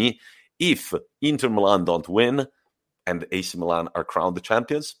to be me. If Inter Milan don't win, and AC Milan are crowned the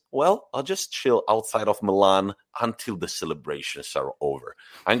champions, well, I'll just chill outside of Milan until the celebrations are over.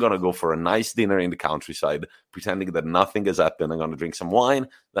 I'm going to go for a nice dinner in the countryside, pretending that nothing has happened. I'm going to drink some wine,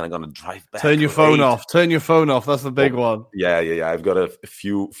 then I'm going to drive back. Turn your phone off. Turn your phone off. That's the big one. Yeah. I've got a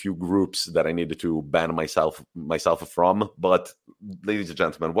few groups that I needed to ban myself from. But, ladies and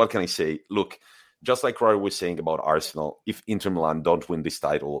gentlemen, what can I say? Look, just like Roy was saying about Arsenal, if Inter Milan don't win this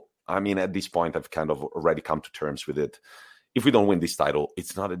title, I mean, at this point, I've kind of already come to terms with it. If we don't win this title,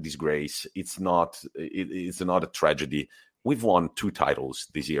 it's not a disgrace. It's not a tragedy. We've won 2 titles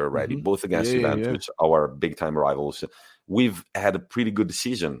this year already, both against Juventus, our big-time rivals. We've had a pretty good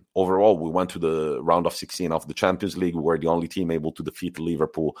season. Overall, we went to the round of 16 of the Champions League. We were the only team able to defeat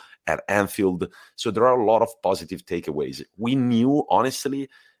Liverpool at Anfield. So there are a lot of positive takeaways. We knew, honestly,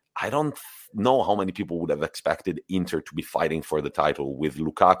 I don't know how many people would have expected Inter to be fighting for the title with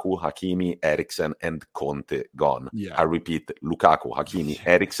Lukaku, Hakimi, Eriksen, and Conte gone. Yeah. I repeat, Lukaku, Hakimi,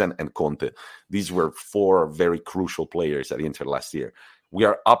 Eriksen, and Conte. These were 4 very crucial players at Inter last year. We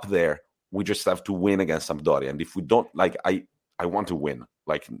are up there. We just have to win against Sampdoria. And if we don't, I want to win.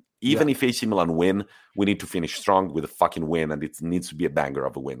 Even if AC Milan win, we need to finish strong with a fucking win, and it needs to be a banger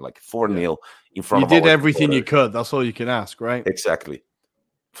of a win, 4-0 in front of you did everything you could. That's all you can ask, right? Exactly.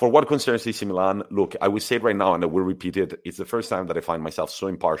 For what concerns AC Milan, look, I will say it right now, and I will repeat it. It's the first time that I find myself so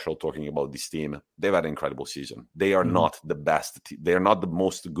impartial talking about this team. They've had an incredible season. They are not the best. They are not the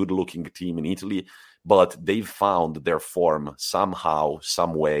most good-looking team in Italy, but they've found their form somehow,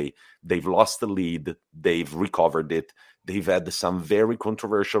 some way. They've lost the lead. They've recovered it. They've had some very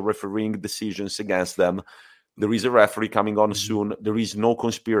controversial refereeing decisions against them. There is a referee coming on soon. There is no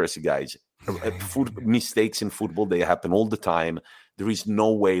conspiracy, guys. Mistakes in football, they happen all the time. There is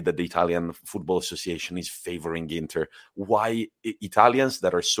no way that the Italian Football Association is favoring Inter. Why Italians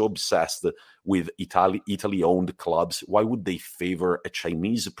that are so obsessed with Italy-owned clubs, why would they favor a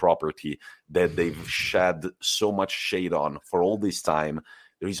Chinese property that they've shed so much shade on for all this time?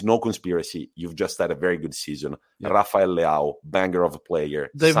 There is no conspiracy. You've just had a very good season. Yep. Rafael Leao, banger of a player.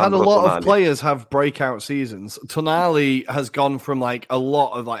 They've had a lot of players have breakout seasons. Tonali has gone from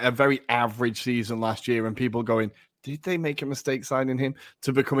a very average season last year, and people going, did they make a mistake signing him,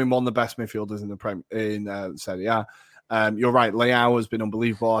 to becoming one of the best midfielders in Serie A. You're right. Leao has been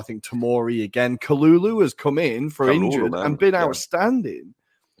unbelievable. I think Tomori again. Kalulu has come in for injured and been outstanding.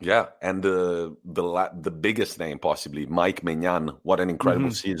 Yeah, and the biggest name possibly, Mike Maignan. What an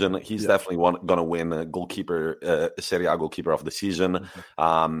incredible season! He's definitely going to win Serie A goalkeeper of the season.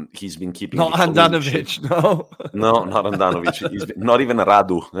 He's been keeping not Handanovic, no, not Handanovic. He's been, not even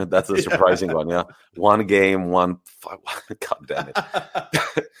Radu. That's a surprising one. Yeah, one game, one. God damn it!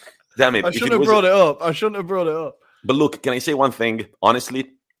 Damn it! I shouldn't have brought it up. But look, can I say one thing?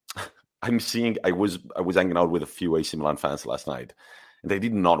 Honestly, I was hanging out with a few AC Milan fans last night. And I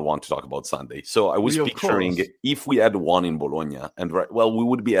did not want to talk about Sunday. So I was picturing if we had won in Bologna, and we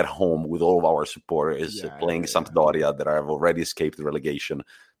would be at home with all of our supporters playing Sampdoria that have already escaped relegation.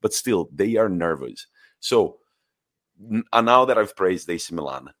 But still, they are nervous. So now that I've praised AC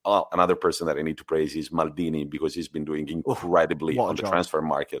Milan, another person that I need to praise is Maldini, because he's been doing incredibly on the transfer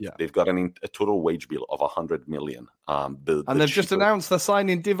market. Yeah. They've got a total wage bill of 100 million. And they've just announced they're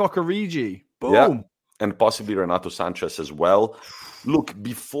signing Divock Origi. Boom. Yeah. and possibly Renato Sanchez as well. Look,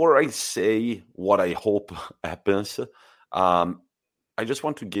 before I say what I hope happens, I just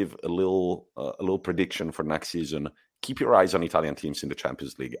want to give a little prediction for next season. Keep your eyes on Italian teams in the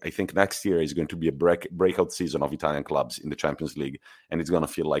Champions League. I think next year is going to be a breakout season of Italian clubs in the Champions League, and it's going to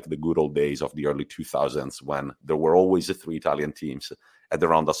feel like the good old days of the early 2000s when there were always 3 Italian teams at the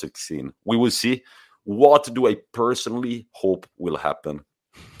round of 16. We will see. What do I personally hope will happen?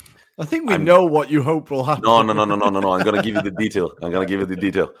 I think we know what you hope will happen. No. I'm going to give you the detail. I'm going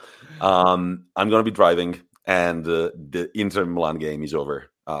to be driving, and the Inter Milan game is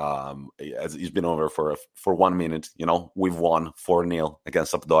over. It's been over for 1 minute. We've won 4-0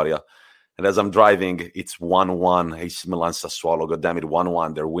 against Sampdoria, and as I'm driving, it's 1-1. AC Milan Sassuolo, God damn it,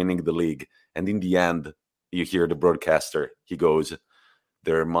 1-1. They're winning the league, and in the end, you hear the broadcaster. He goes,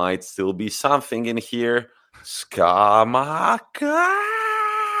 "There might still be something in here, Scamacca."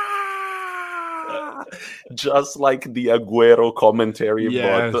 Just like the Aguero commentary,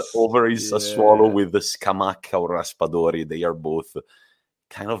 but over his Sassuolo with the Scamacca or Raspadori. They are both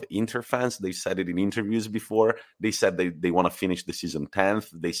kind of Inter fans. They said it in interviews before. They said they want to finish the season 10th.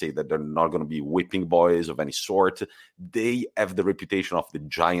 They say that they're not going to be whipping boys of any sort. They have the reputation of the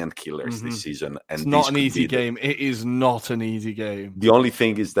giant killers this season. And it's not an easy game. It is not an easy game. The only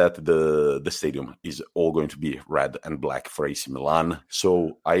thing is that the stadium is all going to be red and black for AC Milan.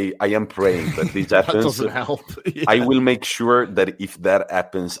 So I am praying that this happens. That doesn't help. Yeah. I will make sure that if that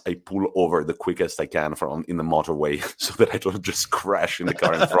happens, I pull over the quickest I can in the motorway so that I don't just crash in the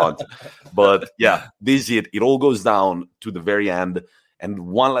car in front. But yeah, this is it. It all goes down to the very end. And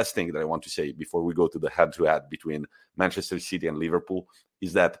one last thing that I want to say before we go to the head-to-head between Manchester City and Liverpool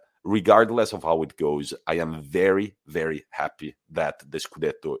is that regardless of how it goes, I am very, very happy that the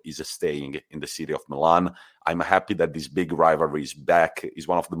Scudetto is staying in the city of Milan. I'm happy that this big rivalry is back. It's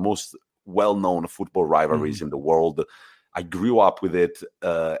one of the most well-known football rivalries in the world. I grew up with it,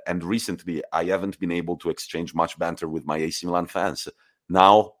 and recently I haven't been able to exchange much banter with my AC Milan fans.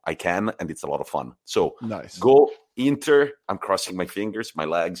 Now I can, and it's a lot of fun. So nice. Go Inter. I'm crossing my fingers, my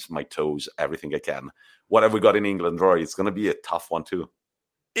legs, my toes, everything I can. What have we got in England, Rory? It's going to be a tough one too.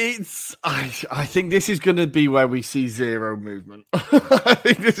 I think this is going to be where we see zero movement. I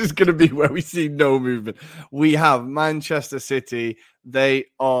think this is going to be where we see no movement. We have Manchester City. They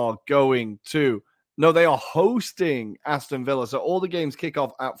are hosting Aston Villa. So all the games kick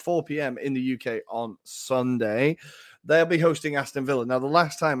off at 4 p.m. in the UK on Sunday. They'll be hosting Aston Villa. Now, the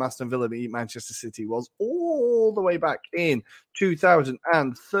last time Aston Villa beat Manchester City was all the way back in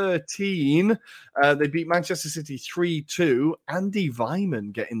 2013. They beat Manchester City 3-2. Andy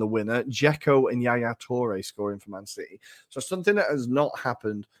Weimann getting the winner. Dzeko and Yaya Toure scoring for Man City. So something that has not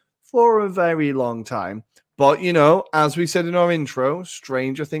happened for a very long time. But, as we said in our intro,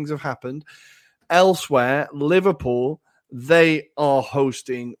 stranger things have happened. Elsewhere, Liverpool, they are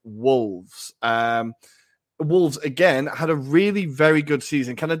hosting Wolves. Wolves, again, had a really very good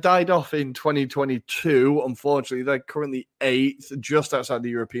season. Kind of died off in 2022. Unfortunately, they're currently 8th, just outside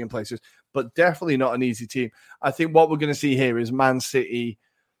the European places, but definitely not an easy team. I think what we're going to see here is Man City.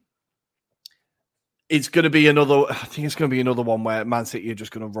 It's going to be another one where Man City are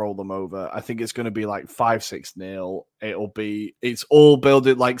just going to roll them over. I think it's going to be like 5-6-0. It's all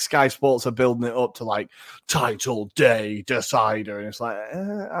building, like Sky Sports are building it up to like title day decider. And it's like,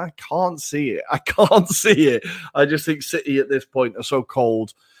 I can't see it. I just think City at this point are so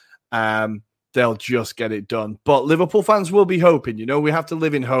cold. They'll just get it done. But Liverpool fans will be hoping, we have to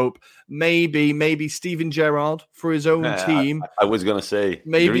live in hope. Maybe Steven Gerrard for his own team. I was going to say,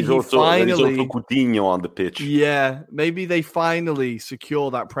 maybe there is also Coutinho on the pitch. Yeah, maybe they finally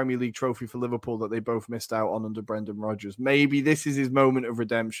secure that Premier League trophy for Liverpool that they both missed out on under Brendan Rodgers. Maybe this is his moment of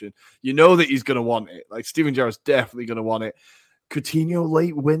redemption. You know that he's going to want it. Like Steven Gerrard's definitely going to want it. Coutinho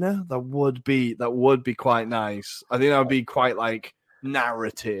late winner, that would be quite nice. I think that would be quite like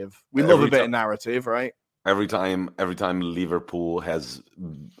narrative. We love a bit of narrative, right? Every time Liverpool has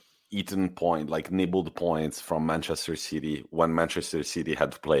nibbled points from Manchester City, when Manchester City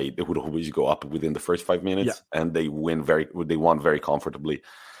had to play, they would always go up within the first 5 minutes, and they won very comfortably.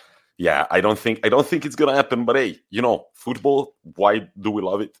 Yeah, I don't think it's gonna happen, but hey, football, why do we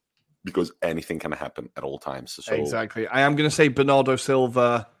love it? Because anything can happen at all times. So exactly. I am gonna say Bernardo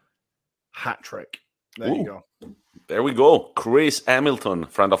Silva hat trick. You go. There we go. Chris Hamilton,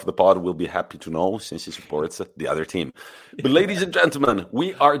 friend of the pod, will be happy to know since he supports the other team. But ladies and gentlemen,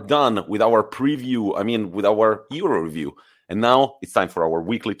 we are done with our with our Euro review. And now it's time for our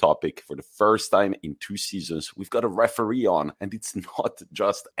weekly topic. For the first time in 2 seasons, we've got a referee on, and it's not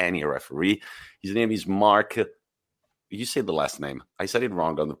just any referee. His name is Mark. You say the last name. I said it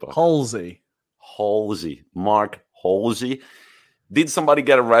wrong on the pod. Halsey. Halsey. Mark Halsey. Did somebody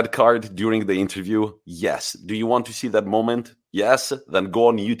get a red card during the interview? Yes. Do you want to see that moment? Yes. Then go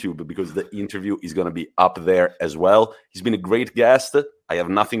on YouTube because the interview is going to be up there as well. He's been a great guest. I have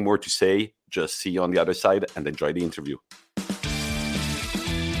nothing more to say. Just see you on the other side and enjoy the interview.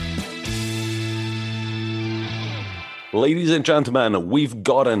 Ladies and gentlemen, we've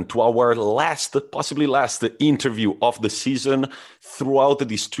gotten to our possibly last interview of the season. Throughout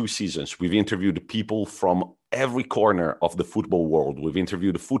these 2 seasons, we've interviewed people from every corner of the football world. We've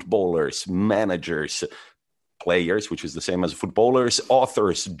interviewed footballers, managers, players, which is the same as footballers,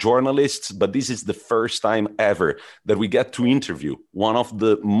 authors, journalists, but this is the first time ever that we get to interview one of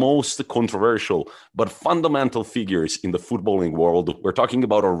the most controversial but fundamental figures in the footballing world. We're talking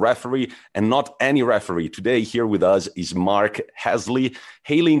about a referee, and not any referee. Today here with us is Mark Halsey,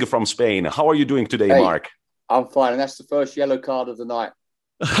 hailing from Spain. How are you doing today, Mark? I'm fine, and that's the first yellow card of the night.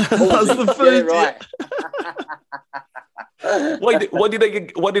 That's the first. Right. What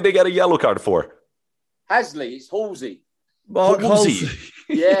did they get a yellow card for? Halsey, it's Halsey. Mark Halsey.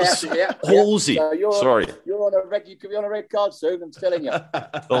 Yeah. Halsey. So Sorry. You could be on a red card soon, I'm telling you.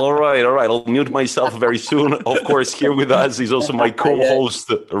 All right. I'll mute myself very soon. Of course, here with us is also my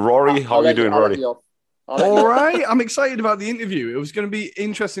co-host, Rory. How are you doing, Rory? All right. I'm excited about the interview. It was going to be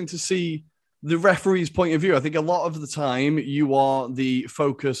interesting to see the referee's point of view. I think a lot of the time you are the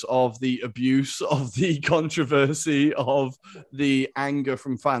focus of the abuse, of the controversy, of the anger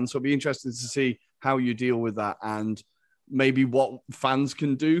from fans. So it'll be interesting to see how you deal with that and maybe what fans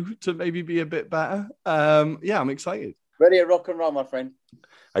can do to maybe be a bit better. I'm excited. Ready to rock and roll, my friend.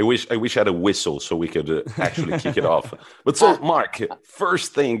 I wish I had a whistle so we could actually kick it off. But so, Mark,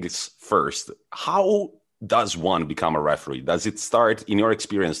 first things first, how does one become a referee? Does it start, in your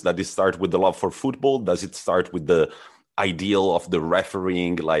experience, does it start with the love for football? Does it start with the ideal of the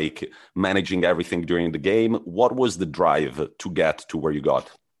refereeing, like managing everything during the game? What was the drive to get to where you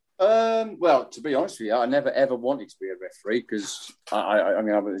got? Well, to be honest with you, I never ever wanted to be a referee because I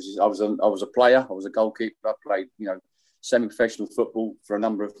was a player. I was a goalkeeper. I played, semi-professional football for a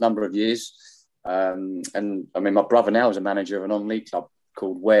number of years. And I mean, my brother now is a manager of a non-league club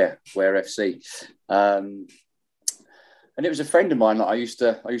called Ware FC. And it was a friend of mine that I used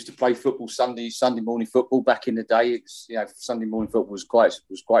to play football Sunday morning football back in the day. It's, Sunday morning football was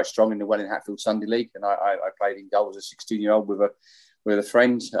quite strong in the Welling Hatfield Sunday League, and I played in goal as a 16-year-old with a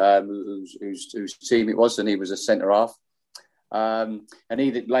friend whose team it was, and he was a centre half. And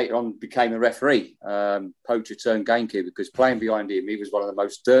he later on became a referee, poacher turned gamekeeper, because playing behind him, he was one of the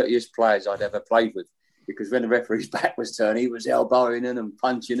most dirtiest players I'd ever played with. Because when the referee's back was turned, he was elbowing them and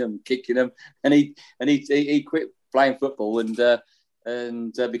punching them, kicking them, and he quit playing football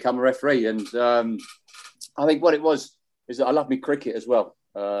and become a referee. And I think what it was is that I love me cricket as well.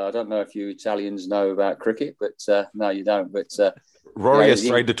 I don't know if you Italians know about cricket, but no, you don't. But Rory has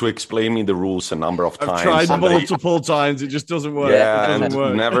tried to explain me the rules a number of times. I've tried multiple times. It just doesn't work. Yeah, it doesn't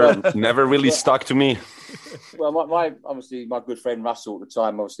work. Never really stuck to me. Well, my good friend Russell at the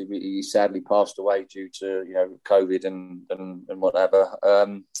time, obviously he sadly passed away due to COVID and whatever.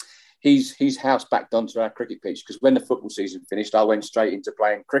 His house backed onto our cricket pitch, because when the football season finished, I went straight into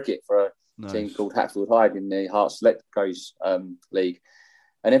playing cricket for a team called Hatfield Hyde in the Hearts Select Praise League.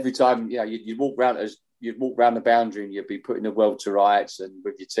 And every time, you'd walk round the boundary and you'd be putting the world to rights and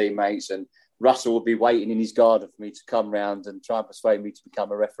with your teammates, and Russell would be waiting in his garden for me to come round and try and persuade me to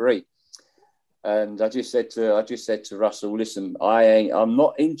become a referee. And I just said to Russell, listen, I'm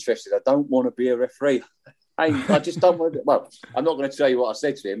not interested. I don't want to be a referee. I just don't want to. Well, I'm not going to tell you what I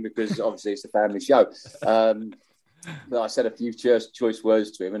said to him, because obviously it's a family show. But I said a few choice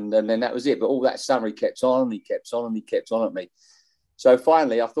words to him, and then that was it. But all that summer he kept on and he kept on and he kept on at me. So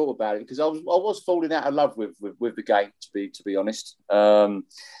finally, I thought about it, because I was falling out of love with the game, to be honest. And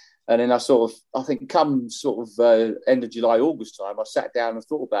then I think come end of July, August time, I sat down and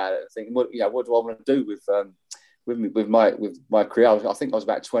thought about it, thinking, what do I want to do with my career? I think I was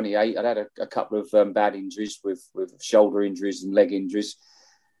about 28. I'd had a couple of bad injuries with shoulder injuries and leg injuries.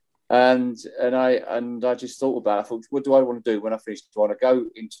 And I just thought about it. I thought, what do I want to do when I finish? Do I want to go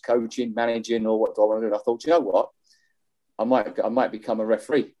into coaching, managing, or what do I want to do? And I thought, you know what? I might become a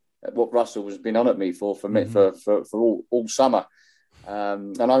referee. What Russell has been on at me for all summer.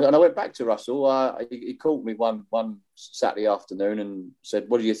 And I went back to Russell. He called me one Saturday afternoon and said,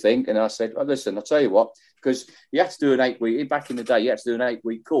 "What do you think?" And I said, "Listen, I'll tell you what, because you had to do an 8-week. Back in the day, you had to do an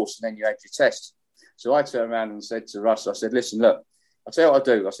 8-week course, and then you had your test." So I turned around and said to Russell, I said, "Listen, look, I'll tell you what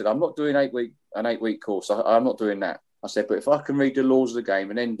I do." I said, "I'm not doing an 8-week course. I'm not doing that." I said, "But if I can read the laws of the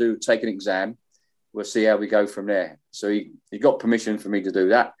game and then take an exam, we'll see how we go from there." So he got permission for me to do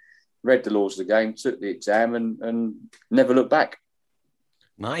that. read the laws of the game, took the exam, and never looked back.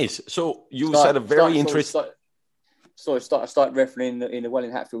 Nice. So you said a very interesting. So I started refereeing in the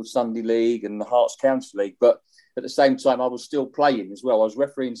Welling Hatfield Sunday League and the Hearts County League, but at the same time I was still playing as well. I was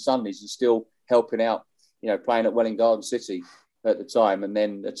refereeing Sundays and still helping out, playing at Welling Garden City at the time. And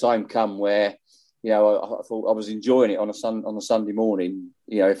then a time come where, I thought I was enjoying it on a Sunday morning.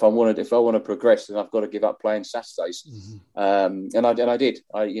 If I want to progress, then I've got to give up playing Saturdays. Mm-hmm. And I did.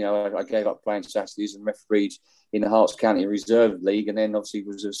 I gave up playing Saturdays and refereed in the Hearts County Reserve League, and then obviously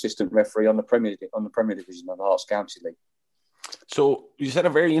was assistant referee on the Premier Division of the Hearts County League. So you said a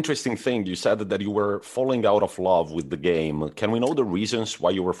very interesting thing. You said that you were falling out of love with the game. Can we know the reasons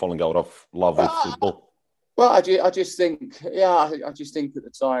why you were falling out of love with football? Well, I just think at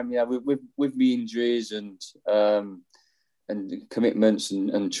the time, with the injuries and commitments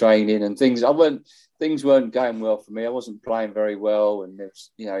and training and things, things weren't going well for me. I wasn't playing very well, and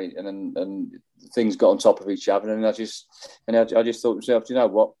there's, and things got on top of each other, and I just thought to myself, you know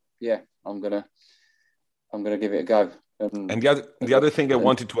what? Yeah, I'm gonna give it a go. And the other thing I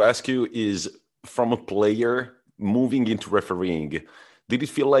wanted to ask you is, from a player moving into refereeing, did it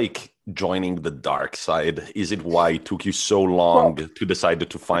feel like joining the dark side? Is it why it took you so long to decide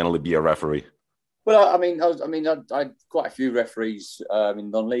to finally be a referee? Well, I had quite a few referees in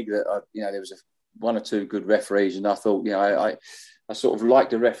non-league that there was one or two good referees, and I thought, I sort of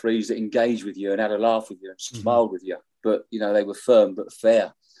liked the referees that engaged with you and had a laugh with you and smiled with you, but they were firm but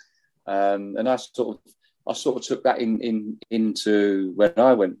fair. And I sort of took that into when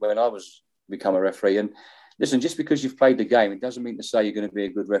I was become a referee. And listen, just because you've played the game, it doesn't mean to say you're going to be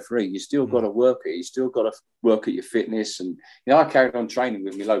a good referee. You still got to work it. You still got to work at your fitness. And I carried on training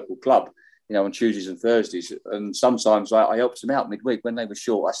with my local club, on Tuesdays and Thursdays. And sometimes I helped them out midweek when they were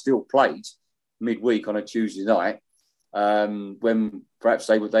short. I still played midweek on a Tuesday night when perhaps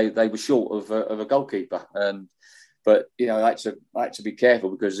they were short of a goalkeeper. But I had to be careful,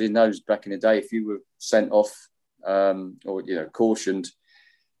 because in those back in the day, if you were sent off or cautioned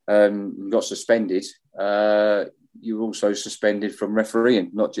and got suspended, you were also suspended from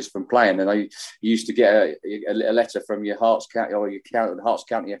refereeing, not just from playing. And I used to get a letter from your Hearts County or your Hearts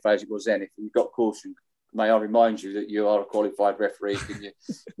County FA, as it was then. If you got cautioned, may I remind you that you are a qualified referee? Can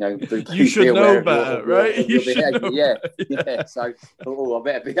you should know better, right? You should know better. Yeah. So, I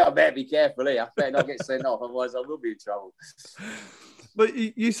better be careful here. I better not get sent off, otherwise I will be in trouble. But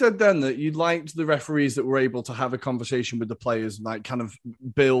you said then that you liked the referees that were able to have a conversation with the players and like kind of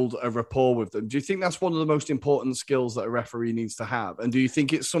build a rapport with them. Do you think that's one of the most important skills that a referee needs to have? And do you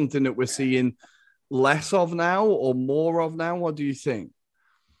think it's something that we're seeing less of now or more of now? What do you think?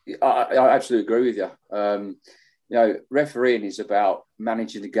 I absolutely agree with you. Refereeing is about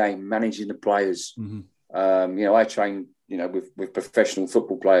managing the game, managing the players. Mm-hmm. I train, with professional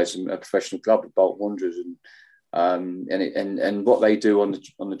football players and a professional club at Bolton Wanderers, and what they do on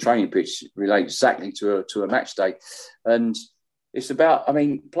the training pitch relates exactly to a match day, and it's about.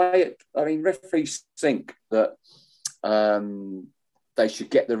 Referees think that they should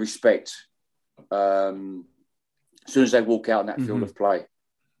get the respect as soon as they walk out on that field of play.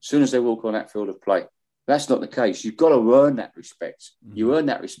 As soon as they walk on that field of play. That's not the case. You've got to earn that respect. Mm-hmm. You earn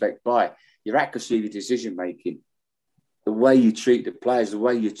that respect by your accuracy of your decision making, the way you treat the players, the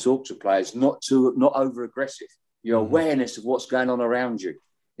way you talk to players, not over aggressive. Your awareness of what's going on around you.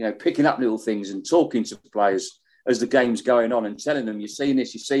 Picking up little things and talking to players as the game's going on and telling them, you've seen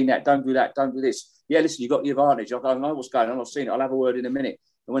this, you've seen that, don't do that, don't do this. Yeah, listen, you've got the advantage. I know what's going on. I've seen it. I'll have a word in a minute.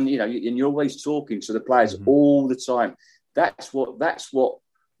 And when and you're always talking to the players all the time. That's what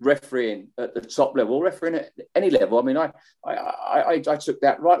refereeing at the top level, refereeing at any level. I took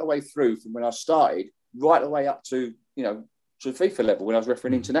that right the way through from when I started, right the way up to to the FIFA level when I was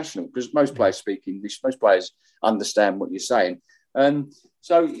refereeing international, because most players speak English, most players understand what you're saying.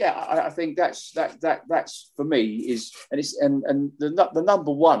 So yeah, I think that's for me is, and it's and the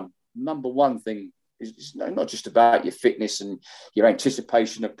number one thing is not just about your fitness and your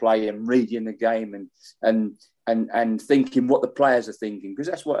anticipation of play and reading the game and thinking what the players are thinking, because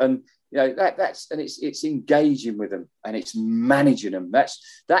that's what it's engaging with them and it's managing them.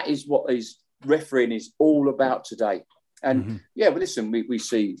 That is what is refereeing is all about today. And well, listen, we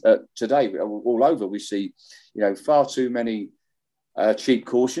see today all over, we see far too many cheap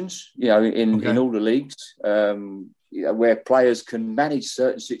cautions in all the leagues, where players can manage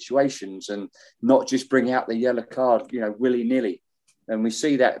certain situations and not just bring out the yellow card willy-nilly. And we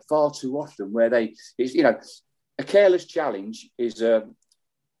see that far too often, where a careless challenge is a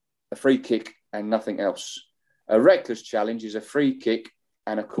free kick and nothing else. A reckless challenge is a free kick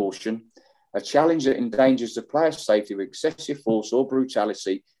and a caution. A challenge that endangers the player's safety with excessive force or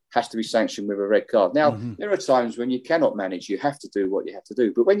brutality has to be sanctioned with a red card. Now, there are times when you cannot manage. You have to do what you have to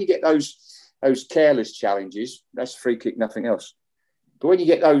do. But when you get those careless challenges, that's free kick, nothing else. But when you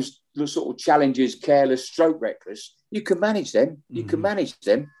get those sort of challenges, careless, stroke reckless, you can manage them. You can manage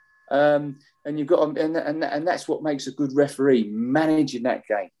them. And you've got, and that's what makes a good referee, managing that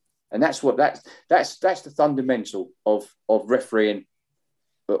game. And that's the fundamental of refereeing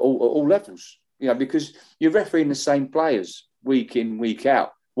at all levels. You know, because you're refereeing the same players week in, week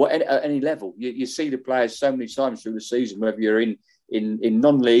out. At any level, you see the players so many times through the season, whether you're in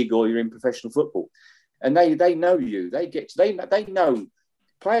non-league or you're in professional football, and they know you. They know.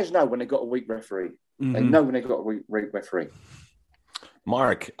 Players know when they've got a weak referee. They know when they've got a weak referee.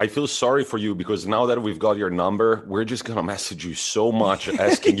 Mark, I feel sorry for you because now that we've got your number, we're just going to message you so much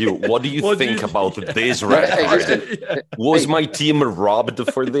asking you, what do you think about this red card? Was my team robbed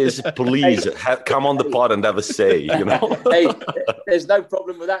for this? Please come on the pod and have a say, you know? Hey, there's no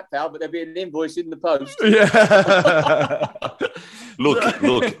problem with that, pal, but there'll be an invoice in the post. Yeah.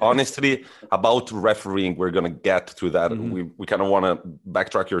 Look, honestly, about refereeing, we're going to get to that. We kind of want to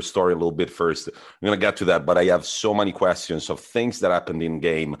backtrack your story a little bit first. We're going to get to that, but I have so many questions of things that happened in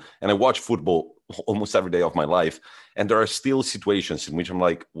game, and I watch football almost every day of my life, and there are still situations in which I'm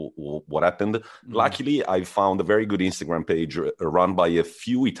like, what happened? Luckily, I found a very good Instagram page run by a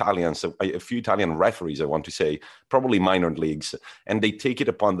few Italian referees, I want to say, probably minor leagues, and they take it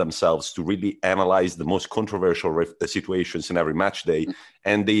upon themselves to really analyze the most controversial situations in every match day,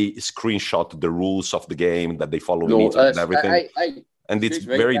 and they screenshot the rules of the game that they follow in Italy and everything. And it's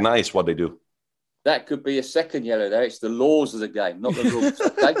very nice what they do. That could be a second yellow there. It's the laws of the game, not the rules.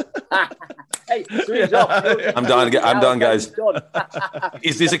 Okay? Hey, I'm done, guys.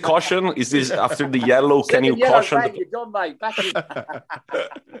 Is this a caution? Is this after the yellow? Can you caution? Bang, you're gone, mate. Back in.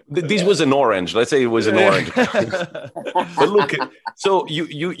 This was an orange. Let's say it was an orange. But look, so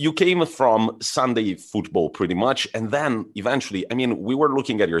you came from Sunday football pretty much, and then eventually, I mean, we were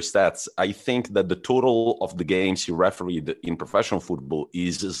looking at your stats. I think that the total of the games you refereed in professional football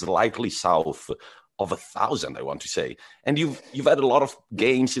is slightly south of 1,000, I want to say. And you've had a lot of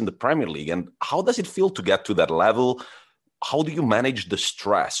games in the Premier League. And how does it feel to get to that level? How do you manage the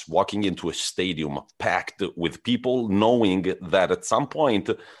stress walking into a stadium packed with people, knowing that at some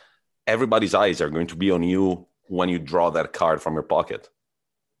point everybody's eyes are going to be on you when you draw that card from your pocket?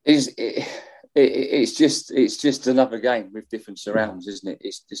 It's just another game with different surrounds, isn't it?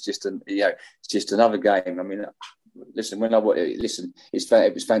 It's just another game. I mean, listen,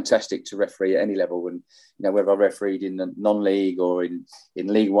 it was fantastic to referee at any level, and whether I refereed in the non-league or in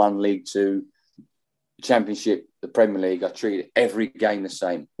League One, League Two, Championship, the Premier League, I treated every game the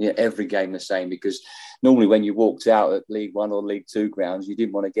same. Every game the same, because normally when you walked out at League One or League Two grounds, you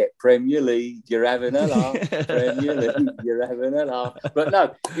didn't want to get Premier League. You're having a laugh. Premier League. You're having a laugh. But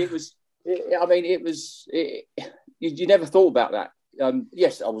no, you never thought about that.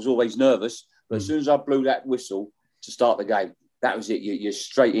 Yes, I was always nervous, but as soon as I blew that whistle to start the game, that was it. You're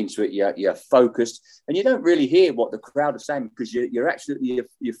straight into it. You're focused, and you don't really hear what the crowd are saying because you're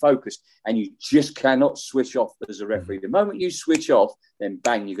focused, and you just cannot switch off as a referee. The moment you switch off, then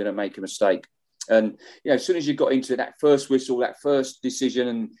bang, you're going to make a mistake. And as soon as you got into that first whistle, that first decision,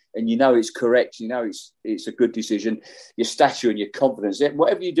 and it's correct, it's a good decision, your stature and your confidence,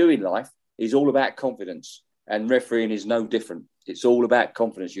 whatever you do in life is all about confidence. And refereeing is no different. It's all about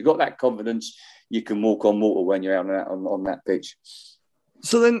confidence. You've got that confidence, you can walk on water when you're out on that pitch.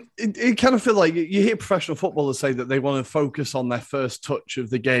 So then it kind of feel like you hear professional footballers say that they want to focus on their first touch of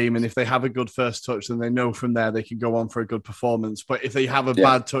the game. And if they have a good first touch, then they know from there they can go on for a good performance. But if they have a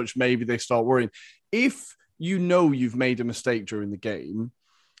bad touch, maybe they start worrying. If you've made a mistake during the game,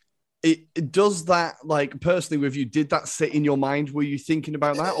 it does that, like, personally with you, did that sit in your mind? Were you thinking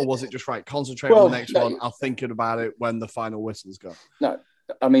about that? Or was it just, right, concentrate on the next one, I'll think about it when the final whistles go? No.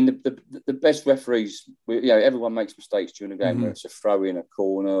 I mean, the best referees, everyone makes mistakes during the game, whether it's a throw in a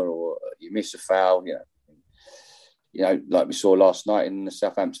corner or you miss a foul, like we saw last night in the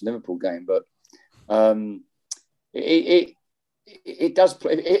Southampton-Liverpool game. But it does,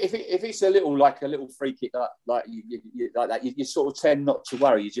 if it's a little free kick like that, you sort of tend not to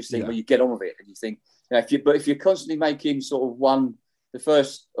worry. You just think, well, you get on with it, and you think, if you're constantly making sort of a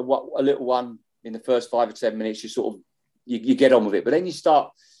little one in the first 5 or 10 minutes, you sort of you get on with it. But then you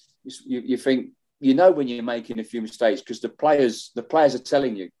think, when you're making a few mistakes, because the players are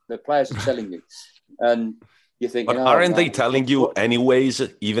telling you. And you think, but aren't they telling you anyways,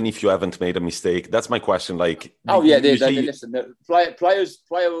 even if you haven't made a mistake? That's my question. Like, listen. Players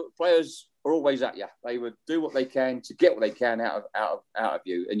are always at you. They would do what they can to get what they can out of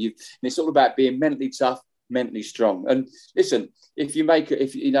you, and it's all about being mentally tough, mentally strong. And listen, if you make a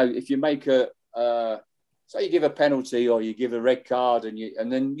say you give a penalty or you give a red card,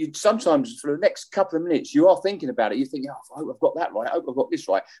 and then you sometimes for the next couple of minutes you are thinking about it. You think, I hope I've got that right. I hope I've got this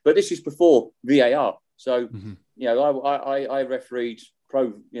right. But this is before VAR, so I refereed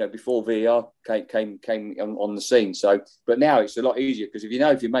before VAR came on the scene. So, but now it's a lot easier because if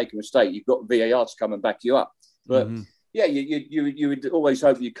you make a mistake, you've got VAR to come and back you up. But you would always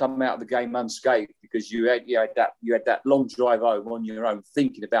hope you come out of the game unscathed because you had that long drive home on your own,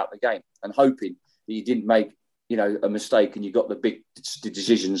 thinking about the game and hoping that you didn't make a mistake and you got the big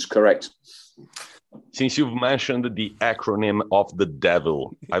decisions correct. Since you've mentioned the acronym of the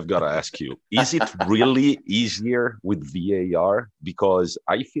devil, I've got to ask you, is it really easier with VAR? Because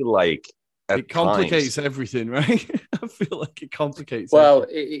I feel like it complicates everything, right? I feel like it complicates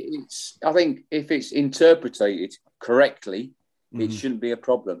everything. I think if it's interpreted correctly, it shouldn't be a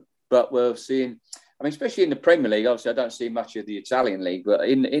problem. But we're seeing, especially in the Premier League, obviously I don't see much of the Italian league, but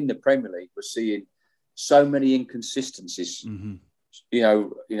in the Premier League, we're seeing so many inconsistencies.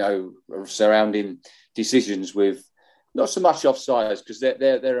 Surrounding decisions with not so much offsides because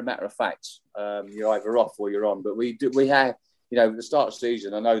they're a matter of fact. You're either off or you're on. But we have, at the start of the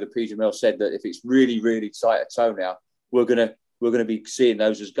season, I know the PGML said that if it's really, really tight at toe now, we're gonna be seeing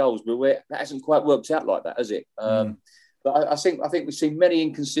those as goals. But that hasn't quite worked out like that, has it? But I think we've seen many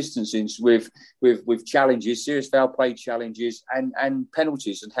inconsistencies with challenges, serious foul play challenges, and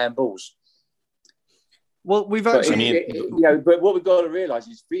penalties and handballs. Well, we've actually, but what we've got to realise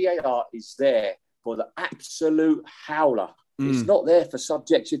is VAR is there for the absolute howler. It's not there for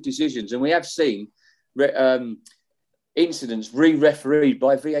subjective decisions, and we have seen incidents re-refereed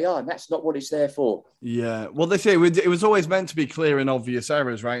by VAR, and that's not what it's there for. Yeah, well, they say it was always meant to be clear and obvious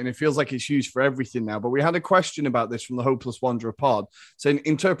errors, right? And it feels like it's used for everything now. But we had a question about this from the Hopeless Wanderer pod, saying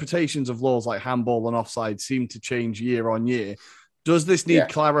interpretations of laws like handball and offside seem to change year on year. Does this need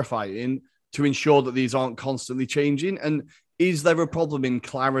clarifying to ensure that these aren't constantly changing? And is there a problem in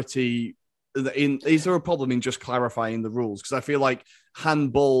clarity? Is there a problem in just clarifying the rules? Because I feel like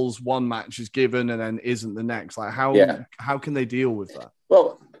handballs one match is given and then isn't the next. Like how can they deal with that?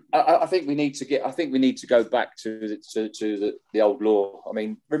 Well, I think we need to go back to the old law.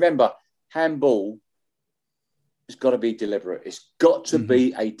 Remember, handball has got to be deliberate. It's got to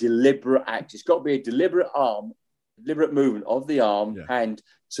be a deliberate act. It's got to be a deliberate movement of the arm, hand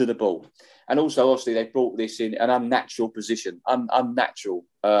to the ball. And also, obviously, they brought this in an unnatural position. Unnatural.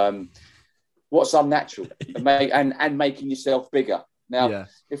 What's unnatural? and making yourself bigger. Now,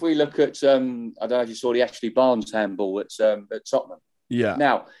 if we look at, I don't know if you saw the Ashley Barnes handball at Tottenham. Yeah.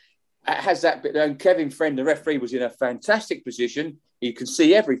 Now, it has that bit. And Kevin Friend, the referee, was in a fantastic position. He can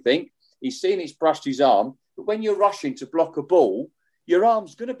see everything. He's seen it's brushed his arm. But when you're rushing to block a ball, your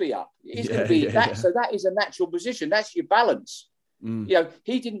arm's going to be up. It's going to be that. Yeah. So that is a natural position. That's your balance.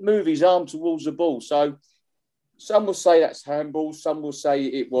 He didn't move his arm towards the ball. So some will say that's handball. Some will say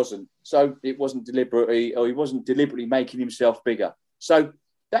it wasn't. So it wasn't deliberately, or he wasn't deliberately making himself bigger. So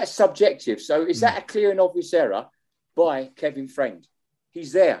that's subjective. So is that a clear and obvious error by Kevin Friend?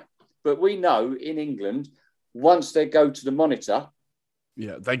 He's there. But we know in England, once they go to the monitor,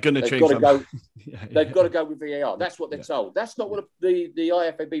 they're going to change. They've got to go with VAR. That's what they're told. That's not what the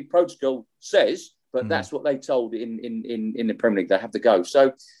IFAB protocol says, but that's what they told in the Premier League. They have to go.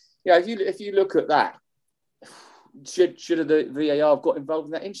 So, if you look at that, should the VAR have got involved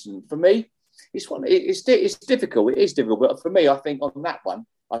in that incident? For me, it's difficult. It is difficult. But for me, I think on that one,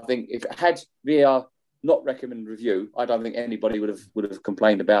 if it had VAR not recommended review, I don't think anybody would have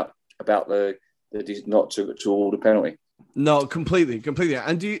complained about the not to all the penalty. No, completely.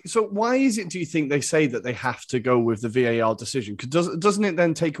 And so why is it, do you think they say that they have to go with the VAR decision? Because doesn't it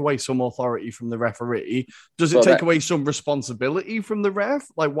then take away some authority from the referee? Does it take away some responsibility from the ref?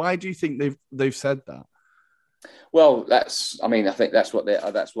 Like, why do you think they've said that? Well, I think that's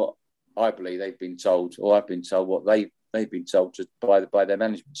what I believe they've been told, or I've been told what they've been told by their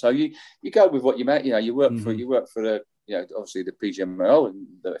management. So you go with what you work for the obviously the PGML and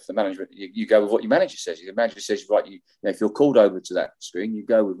if the management, you go with what your manager says. The manager says, right, if you're called over to that screen, you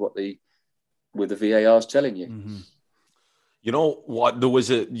go with what the VAR is telling you. Mm-hmm. You know what?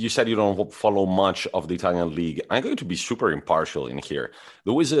 You said you don't follow much of the Italian league. I'm going to be super impartial in here.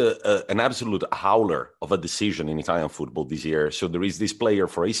 There was an absolute howler of a decision in Italian football this year. So there is this player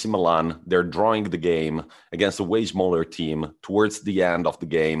for AC Milan. They're drawing the game against a way smaller team towards the end of the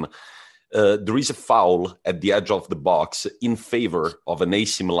game. There is a foul at the edge of the box in favor of an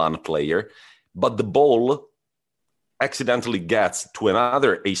AC Milan player, but the ball accidentally gets to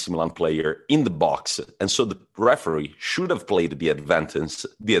another AC Milan player in the box. And so the referee should have played the advantage,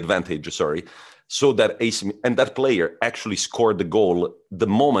 so that and that player actually scored the goal the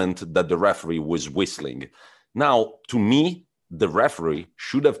moment that the referee was whistling. Now, to me, the referee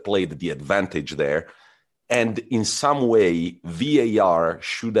should have played the advantage there, and in some way, VAR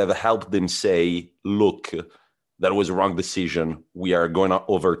should have helped them say, look, that was a wrong decision. We are going to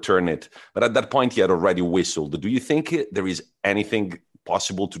overturn it. But at that point, he had already whistled. Do you think there is anything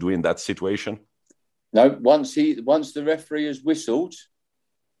possible to do in that situation? No, once the referee has whistled,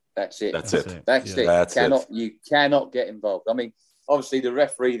 that's it. That's it. That's it. You cannot get involved. I mean, obviously, the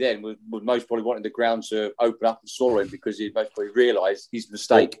referee then would most probably wanted the ground to open up and saw him because he most probably realised his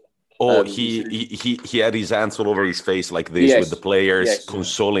mistake. He had his hands all over his face like this with the players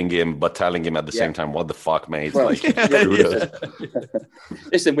consoling him, but telling him at the same time, "What the fuck, mate?" Well,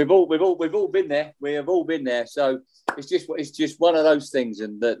 Listen, we've all been there. We have all been there. So it's just one of those things,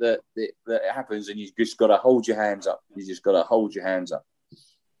 and that happens, and you just got to hold your hands up. You just got to hold your hands up.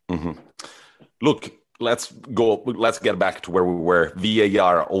 Mm-hmm. Look. Let's get back to where we were.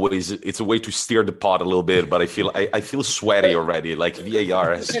 VAR always, it's a way to steer the pot a little bit, but I feel sweaty already. Like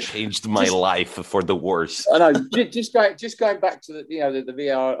VAR has changed my life for the worse. I know. Just going back to the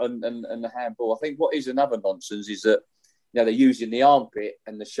VAR and the handball. I think what is another nonsense is that they're using the armpit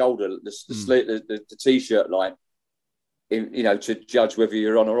and the shoulder, the t-shirt line, to judge whether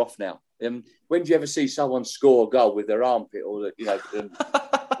you're on or off now. When do you ever see someone score a goal with their armpit or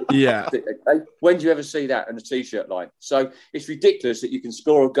yeah. When do you ever see that in a t-shirt line? So it's ridiculous that you can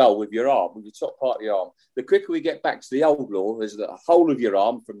score a goal with your arm, with your top part of your arm. The quicker we get back to the old law, is that the whole of your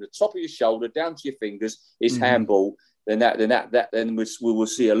arm, from the top of your shoulder down to your fingers, is handball. Then we will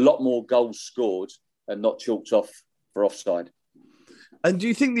see a lot more goals scored and not chalked off for offside. And do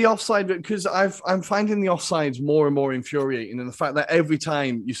you think the offside, because I'm finding the offsides more and more infuriating, and the fact that every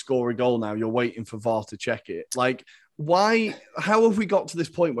time you score a goal now, you're waiting for VAR to check it. Like, how have we got to this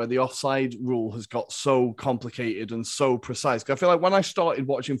point where the offside rule has got so complicated and so precise? Because I feel like when I started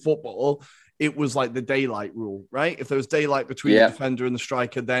watching football, it was like the daylight rule, right? If there was daylight between the defender and the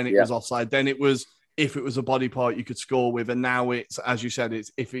striker, then it was offside. Then it was, if it was a body part you could score with. And now it's, as you said,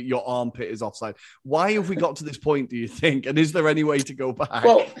 it's if your armpit is offside. Why have we got to this point, do you think? And is there any way to go back?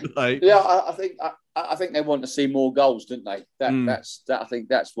 Well, I think they want to see more goals, don't they? I think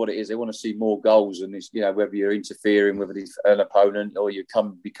that's what it is. They want to see more goals, and it's whether you're interfering with an opponent or you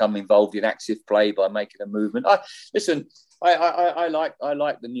become involved in active play by making a movement. I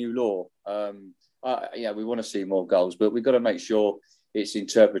like the new law. We want to see more goals, but we've got to make sure it's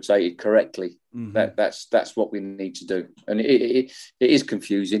interpreted correctly. That's what we need to do, and it is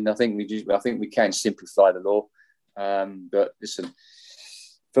confusing. I think we can simplify the law, but listen.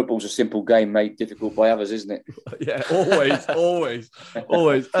 Football's a simple game made difficult by others, isn't it? Yeah, always.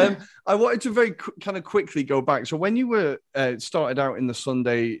 I wanted to very kind of quickly go back. So when you were started out in the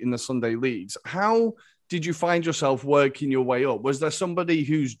Sunday leagues, how did you find yourself working your way up? Was there somebody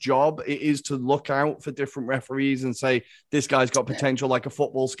whose job it is to look out for different referees and say, this guy's got potential, like a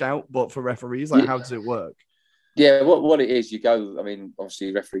football scout, but for referees? Like, how does it work? Yeah, what it is, you go, I mean,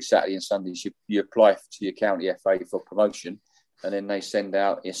 obviously referee Saturday and Sundays, you apply to your county FA for promotion, and then they send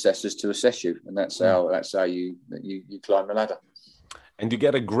out assessors to assess you, and that's how you climb the ladder. And you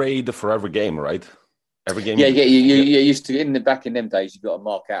get a grade for every game, right? Every game. Yeah, you used to back in them days. You got a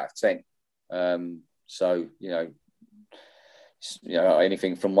mark out of 10. So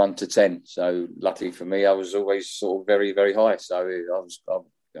anything from 1 to 10. So luckily for me, I was always sort of very, very high. So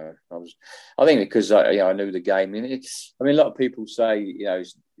I think because I knew the game. I mean, a lot of people say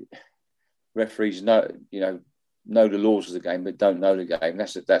referees know the laws of the game, but don't know the game.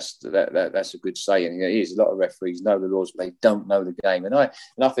 That's a good saying. It is. A lot of referees know the laws, but they don't know the game. And I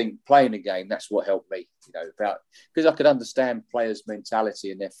think playing the game, that's what helped me. Because I could understand players'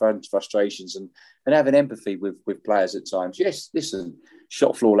 mentality and their frustrations, and having empathy with players at times. Yes, listen,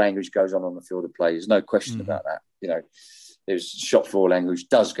 shop floor language goes on the field of play. There's no question about that. There's shop floor language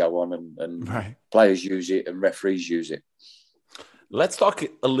does go on, and players use it, and referees use it. Let's talk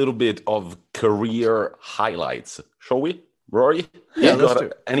a little bit of career highlights, shall we, Rory? Yeah,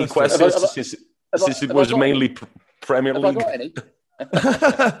 any questions since it was mainly Premier League? Have I got any?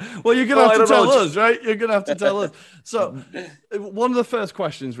 Well, you're going to have to tell us, right? You're going to have to tell us. So one of the first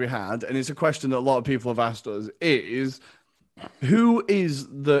questions we had, and it's a question that a lot of people have asked us, is who was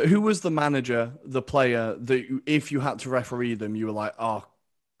the manager, the player that if you had to referee them, you were like, oh,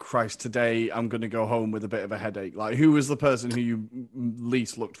 Christ, today I'm going to go home with a bit of a headache? Like, who was the person who you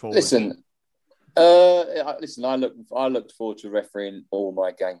least looked forward to? I looked forward to refereeing all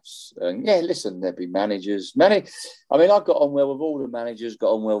my games. And there'd be managers. I got on well with all the managers,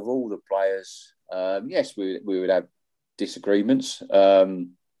 got on well with all the players. Yes, we would have disagreements.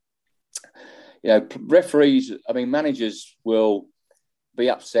 referees. I mean, managers will be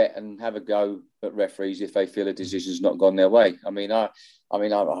upset and have a go at referees if they feel a decision's not gone their way. I've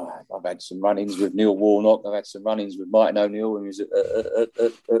had some run-ins with Neil Warnock. I've had some run-ins with Martin O'Neill when he was at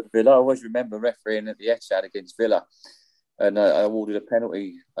Villa. I always remember refereeing at the Etihad against Villa, and I awarded a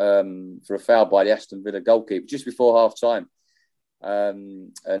penalty for a foul by the Aston Villa goalkeeper just before half-time,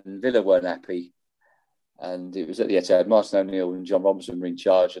 and Villa weren't happy. And it was at the Etihad. Martin O'Neill and John Robinson were in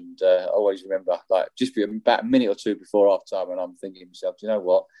charge. And I always remember, just about a minute or two before half time, and I'm thinking to myself, do you know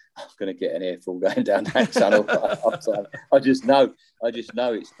what? I'm going to get an earful going down that tunnel at half time. I just know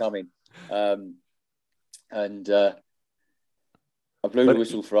it's coming. I blew the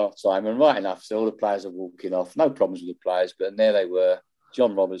whistle for half time, and right enough, so all the players are walking off. No problems with the players, but there they were,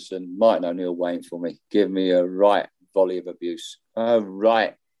 John Robinson, Martin O'Neill waiting for me, giving me a right volley of abuse.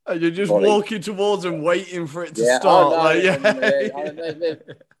 Right. And you're just walking towards them, waiting for it to start.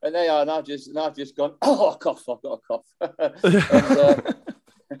 And they are, and I've just gone, I've got a cough.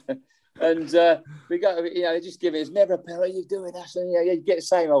 and we go, they just give it, it's never a penalty, you're doing that. And you get the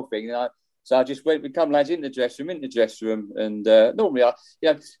same old thing. So I just we come lads in the dressing room. And normally,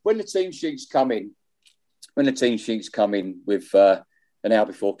 when the team sheets come in with an hour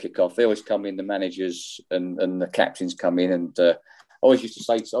before kickoff, they always come in, the managers and the captains come in, and I always used to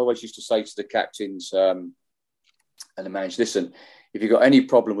say to the captains and the managers, listen, if you've got any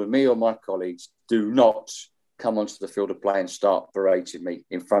problem with me or my colleagues, do not come onto the field of play and start berating me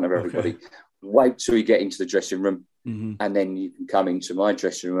in front of everybody. Okay. Wait till you get into the dressing room, and then you can come into my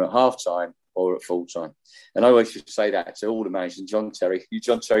dressing room at half-time or at full-time. And I always used to say that to all the managers. And John Terry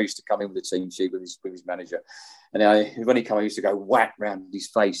used to come in with the team sheet with his manager. And when he came, I used to go whack round his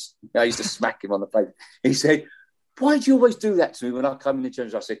face. I used to smack him on the face. He said, why do you always do that to me when I come in the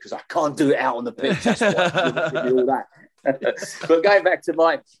gym? I said, because I can't do it out on the pitch. That's why you all that. But going back to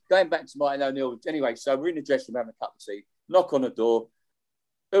Martin O'Neill. Anyway, so we're in the dressing room having a cup of tea. Knock on the door.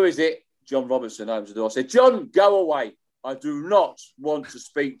 Who is it? John Robertson opens the door. I said, John, go away. I do not want to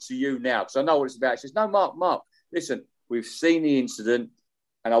speak to you now because I know what it's about. He says, no, Mark, listen, we've seen the incident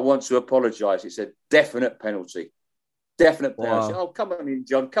and I want to apologise. It's a definite penalty. Definite penalty. Wow. Oh, come on in,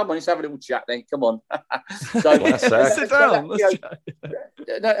 John. Come on, let's have a little chat then. Come on. So sit down.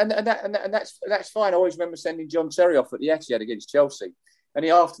 And that's fine. I always remember sending John Terry off at the Etihad against Chelsea. And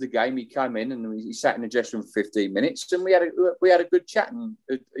after the game, he came in and he sat in the dressing room for 15 minutes, and we had a good chat, and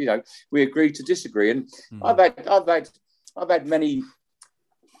we agreed to disagree. And I've had many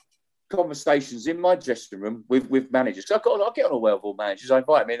conversations in my dressing room with managers. I get on well with all managers. I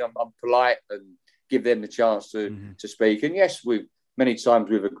invite them in. I'm polite and give them the chance to speak. And yes, many times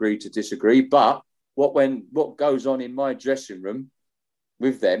we've agreed to disagree. But what goes on in my dressing room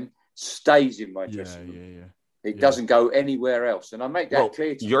with them stays in my dressing room. Yeah. It doesn't go anywhere else, and I make that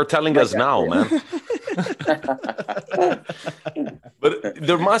clear. You're telling us now, man. But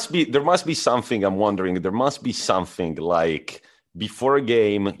there must be something. I'm wondering. There must be something like before a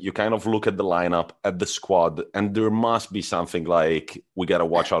game, you kind of look at the lineup, at the squad, and there must be something like we got to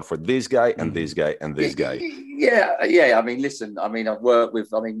watch out for this guy and this guy and this guy. Yeah. I mean, listen. I mean, I've worked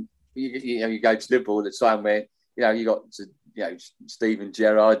with. I mean, you go to Liverpool at the time where you got Steven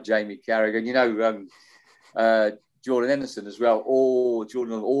Gerrard, Jamie Carragher, Jordan Henderson as well.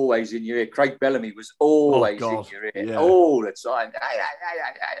 Jordan always in your ear. Craig Bellamy was always in your ear all the time.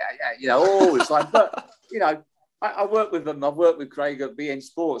 All the time. But I work with them. I've worked with Craig at BN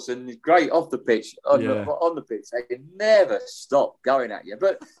Sports, and he's great off the pitch. On the pitch, they can never stop going at you.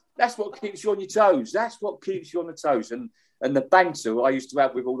 But that's what keeps you on your toes. That's what keeps you on the toes. And the banter I used to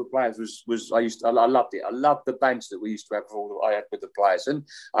have with all the players I loved it. I loved the banter that we used to have with the players. And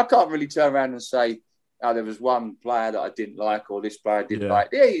I can't really turn around and say, there was one player that I didn't like, or this player I didn't like.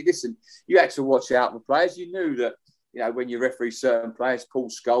 Yeah, listen, you had to watch out for players. You knew that, when you referee certain players, Paul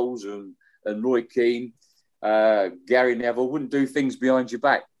Scholes and Roy Keane, Gary Neville wouldn't do things behind your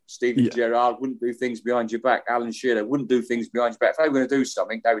back. Steven Gerrard wouldn't do things behind your back. Alan Shearer wouldn't do things behind your back. If they were going to do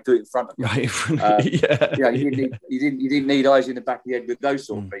something, they would do it in front of you. Right. You didn't need eyes in the back of the head with those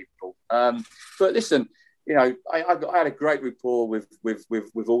sort of people. But listen, I had a great rapport with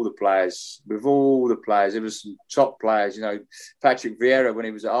all the players. With all the players, there was some top players. Patrick Vieira, when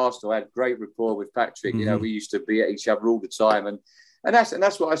he was at Arsenal, I had great rapport with Patrick. We used to be at each other all the time, and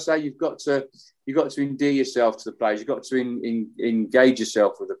that's what I say. You've got to endear yourself to the players. You've got to engage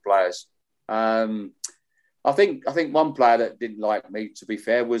yourself with the players. I think one player that didn't like me, to be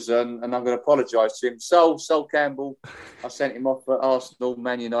fair, was, and I'm going to apologise to him, Sol Campbell. I sent him off for Arsenal,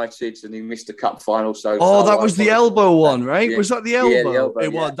 Man United, and he missed the cup final. That was the elbow one, right? Yeah. Was that the elbow? Yeah, the elbow.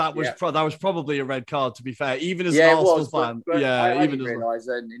 It was. That was. That was probably a red card, to be fair. Even as an Arsenal fan, I didn't realise,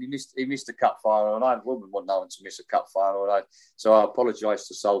 and he missed the cup final, and I wouldn't want no one to miss a cup final. So I apologise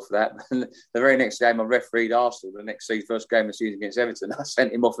to Sol for that. The very next game, I refereed Arsenal. The next first game of the season against Everton, I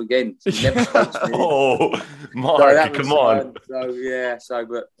sent him off again. So he never spoke to me. Mark, come on.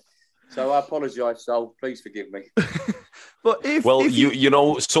 So I apologise, Sol. Please forgive me. But if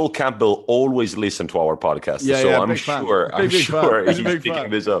Sol Campbell always listen to our podcast, I'm sure he's picking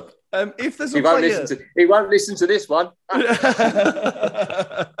this up. If there's a player, he won't listen to this one.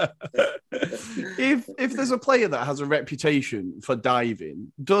 if there's a player that has a reputation for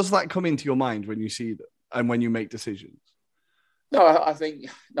diving, does that come into your mind when you see them and when you make decisions? No, I think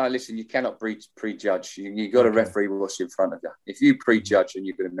listen, you cannot prejudge. You got to referee what's in front of you. If you prejudge, and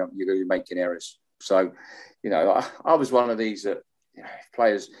you're going to be making errors. So, I was one of these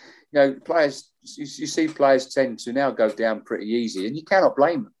players. Players. You see, players tend to now go down pretty easy, and you cannot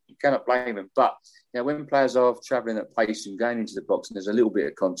blame them. But when players are travelling at pace and going into the box, and there's a little bit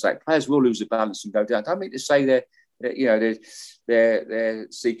of contact, players will lose the balance and go down. Don't mean to say they're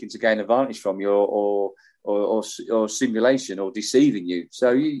seeking to gain advantage from you or simulation or deceiving you.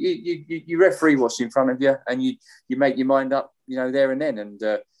 So you referee what's in front of you, and you make your mind up, there and then. And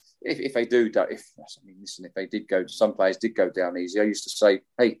if they do, if they did go, some players did go down easy. I used to say,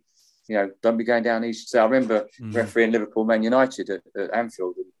 hey, don't be going down easy. So I remember refereeing Liverpool Man United at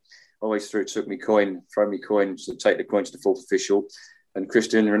Anfield, and always throw me coin to take the coin to the fourth official. And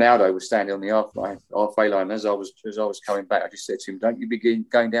Cristiano Ronaldo was standing on the halfway line. As I was coming back, I just said to him, "Don't you begin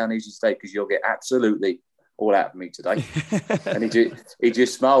going down easy today, because you'll get absolutely all out of me today." And he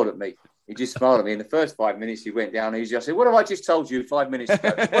just smiled at me. In the first 5 minutes, he went down easy. I said, "What have I just told you 5 minutes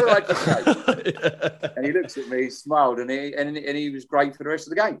ago? What did I just say?" And he looks at me, he smiled, and he was great for the rest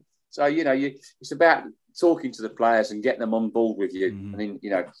of the game. So it's about talking to the players and getting them on board with you. I mean,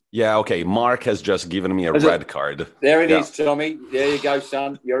 Yeah, okay. Mark has just given me a red card. There it is, Tommy. There you go,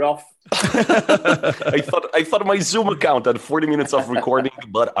 son. You're off. I thought my Zoom account had 40 minutes of recording,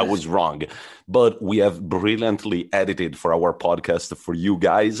 but I was wrong. But we have brilliantly edited for our podcast for you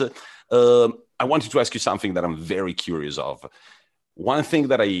guys. I wanted to ask you something that I'm very curious of. One thing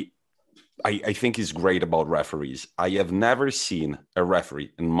that I think is great about referees. I have never seen a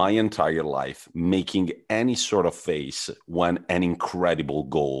referee in my entire life making any sort of face when an incredible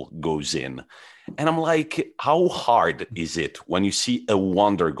goal goes in. And I'm like, how hard is it when you see a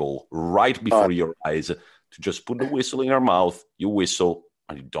wonder goal right before your eyes to just put the whistle in your mouth, you whistle,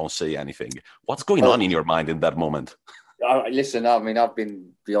 and you don't say anything? What's going on in your mind in that moment? Listen, I mean, I've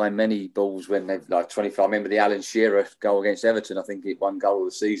been behind many balls when they've 25. I remember the Alan Shearer goal against Everton. I think it won goal of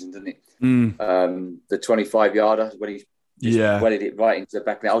the season, didn't it? The 25-yarder when he wedded it right into the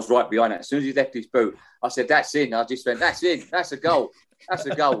back. I was right behind that. As soon as he left his boot, I said, "That's in." I just went, "That's in. That's a goal. That's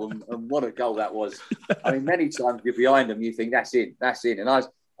a goal." And what a goal that was. I mean, many times you're behind them, you think, "That's in. That's in." And I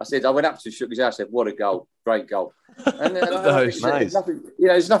said, I went up to shook his hand, I said, "What a goal. Great goal." And nice.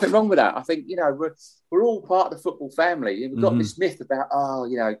 There's nothing wrong with that. I think, we're all part of the football family. We've got this myth about,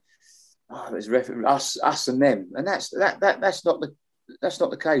 there's us and them. And that's not the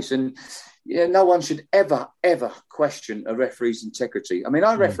case. And no one should ever question a referee's integrity. I mean,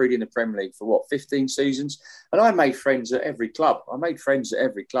 I refereed in the Premier League for 15 seasons, and I made friends at every club.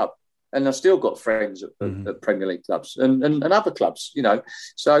 And I've still got friends at Premier League clubs and other clubs,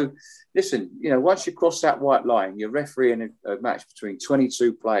 So, listen, once you cross that white line, you're refereeing a match between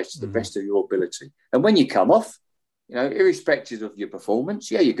 22 players to the best of your ability. And when you come off, irrespective of your performance,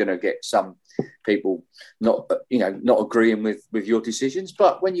 you're going to get some people not agreeing with your decisions.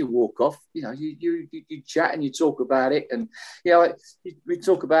 But when you walk off, you chat and you talk about it. And, we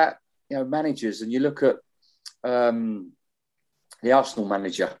talk about, managers, and you look at the Arsenal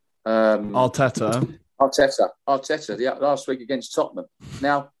manager. Arteta last week against Tottenham.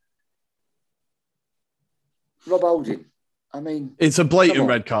 Now, Rob Holding, I mean, it's a blatant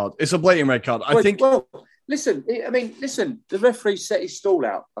red card. I think. Well, listen. The referee set his stall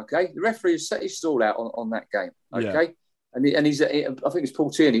out. Okay, the referee has set his stall out on that game. Okay, and he's. I think it's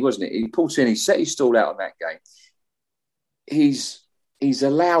Paul Tierney, wasn't it? Paul Tierney set his stall out on that game. He's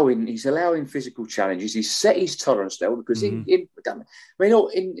allowing physical challenges. He's set his tolerance level because they're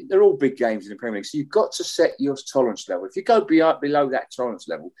all big games in the Premier League. So you've got to set your tolerance level. If you go below that tolerance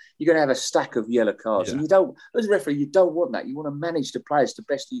level, you're going to have a stack of yellow cards. And you don't, as a referee, you don't want that. You want to manage the players the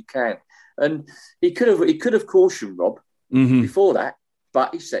best you can. And he could have cautioned Rob before that.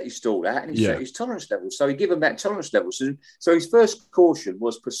 But he set his stall out and he set his tolerance level. So he gave him that tolerance level. So his first caution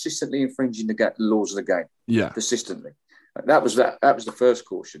was persistently infringing the laws of the game. Yeah. Persistently. That was the first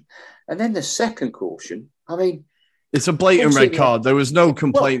caution. And then the second caution, I mean... It's a blatant red card. There was no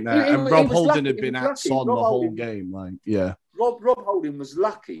complaint there. And Rob Holding had been at Son the whole game. Rob Holding was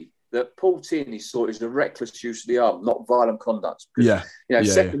lucky that Paul Tierney saw it as a reckless use of the arm, not violent conduct. Because,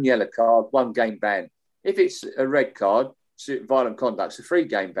 second yellow card, 1 game ban. If it's a red card, violent conduct, it's a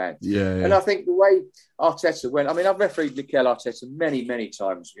 3-game ban. And I think the way Arteta went, I mean, I've refereed Mikel Arteta many, many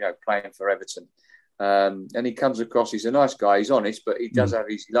times, playing for Everton. And he comes across, he's a nice guy, he's honest, but he does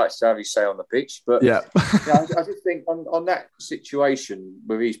he likes to have his say on the pitch. But I just think on that situation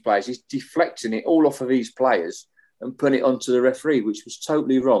with these players, he's deflecting it all off of these players and putting it onto the referee, which was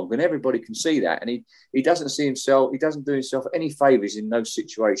totally wrong. And everybody can see that. And he doesn't do himself any favours in those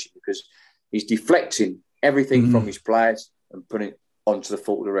situations because he's deflecting everything from his players and putting it onto the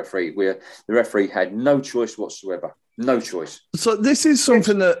fault of the referee, where the referee had no choice whatsoever. No choice. So this is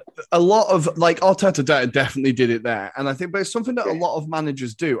something that a lot of, like, Arteta definitely did it there. And I think, but it's something that a lot of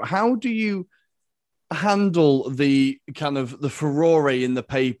managers do. How do you handle the kind of the furore in the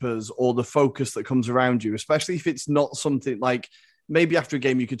papers or the focus that comes around you, especially if it's not something like, maybe after a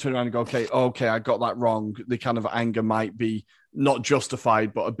game you could turn around and go, okay, I got that wrong. The kind of anger might be not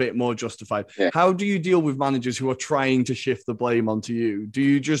justified, but a bit more justified. Yeah. How do you deal with managers who are trying to shift the blame onto you? Do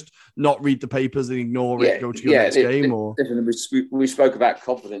you just not read the papers and ignore it, go to your next game? Or we spoke about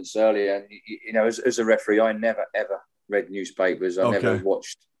confidence earlier. And, as a referee, I never, ever read newspapers. I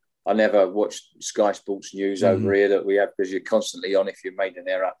never watched Sky Sports News over here that we have, because you're constantly on if you made an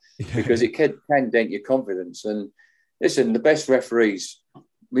error, because it can dent your confidence. And listen, the best referees,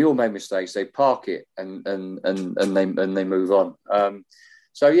 we all make mistakes. They park it and they move on.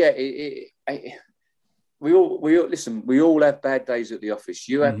 We all have bad days at the office.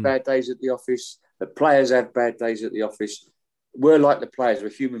 You have bad days at the office. The players have bad days at the office. We're like the players. We're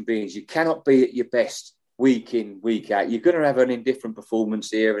human beings. You cannot be at your best week in, week out. You're going to have an indifferent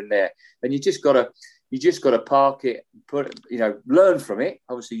performance here and there, and you just got to park it. Learn from it.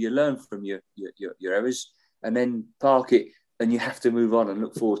 Obviously, you learn from your errors, and then park it. And you have to move on and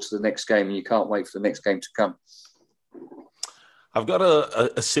look forward to the next game, and you can't wait for the next game to come. I've got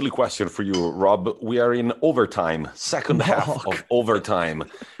a silly question for you, Rob. We are in overtime, second half of overtime,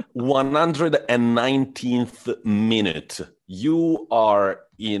 119th minute. You are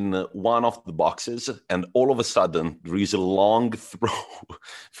in one of the boxes, and all of a sudden, there is a long throw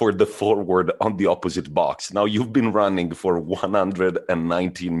for the forward on the opposite box. Now, you've been running for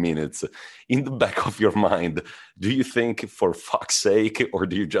 119 minutes. In the back of your mind, do you think, for fuck's sake, or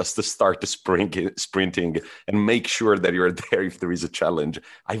do you just start sprinting and make sure that you're there if there is a challenge?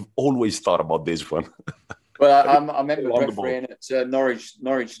 I've always thought about this one. Well, I remember refereeing at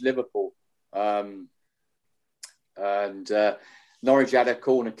Norwich-Liverpool. Norwich had a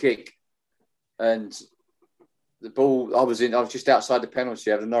corner kick, and the ball, I was just outside the penalty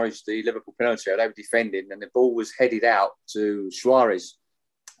area, the Liverpool penalty area. They were defending, and the ball was headed out to Suarez,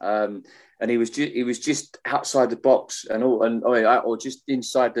 and he was just outside the box or just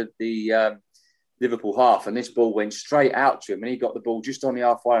inside the Liverpool half, and this ball went straight out to him, and he got the ball just on the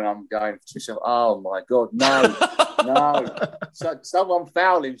halfway, and I'm going to myself, oh my God, no. So, someone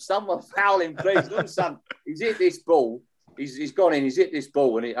foul him, please. Look, son, he's hit this ball. He's gone in. He's hit this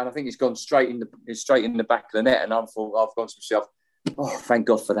ball, and I think he's gone straight in the back of the net. And I've gone to myself, oh, thank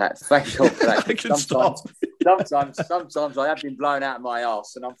God for that. Thank God for that. Sometimes I have been blown out of my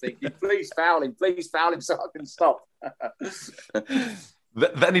arse, and I'm thinking, please foul him, so I can stop.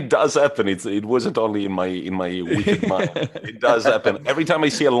 Then it does happen. It wasn't only in my wicked mind. It does happen every time I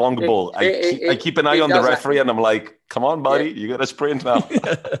see a long ball. I keep an eye on the referee, and I'm like, "Come on, buddy, you got to sprint now."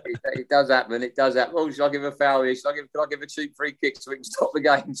 It does happen. Oh, should I give a foul here? Can I give a cheap free kick so we can stop the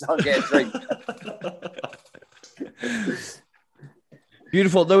game so I can get a drink?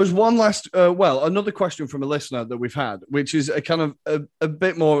 Beautiful. There was one last, another question from a listener that we've had, which is a kind of a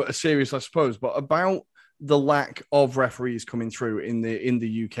bit more serious, I suppose, but about the lack of referees coming through in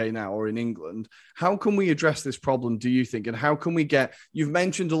the UK now, or in England. How can we address this problem, do you think? And how can we you've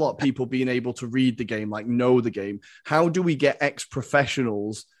mentioned a lot of people being able to read the game, like know the game. How do we get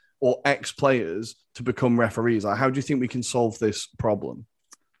ex-professionals or ex-players to become referees? Like, how do you think we can solve this problem?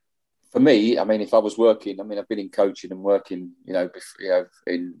 For me, I mean, if I was working, I've been in coaching and working, in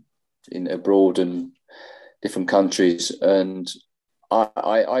abroad and different countries, and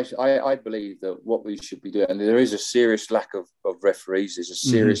I believe that what we should be doing, and there is a serious lack of referees. There's a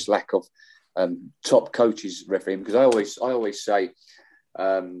serious lack of top coaches refereeing, because I always say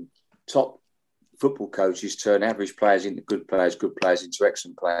top football coaches turn average players into good players into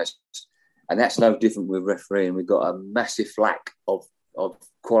excellent players. And that's no different with refereeing. We've got a massive lack of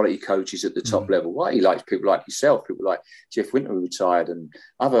quality coaches at the top level. Why? He likes people like yourself, people like Jeff Winter, who retired, and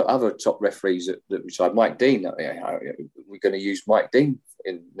other top referees that retired. Mike Dean, we're going to use Mike Dean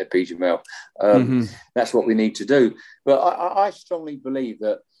in the PGML. That's what we need to do. But I strongly believe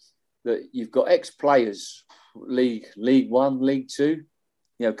that you've got ex-players, League One, League Two,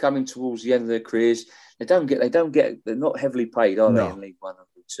 coming towards the end of their careers. They're not heavily paid, are they, in League One and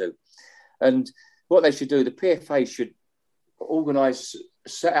League Two? And what they should do, the PFA should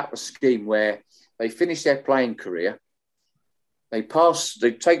set up a scheme where they finish their playing career, they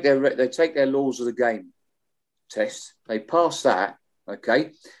take their laws of the game test, they pass that,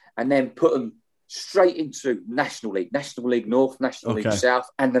 okay, and then put them straight into National League North, National League South,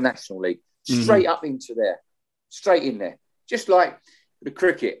 and the National League, straight up into there, straight in there, just like the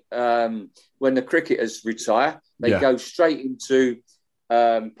cricket. When the cricketers retire, they go straight into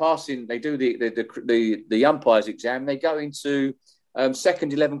passing. They do the umpires exam. They go into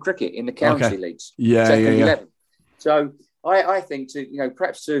second 11 cricket in the county leagues. Second 11. So I think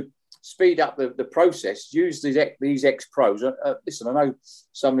perhaps to speed up the process, use these ex-pros. Listen, I know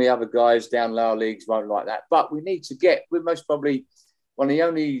some of the other guys down lower leagues won't like that, but we need to we're most probably one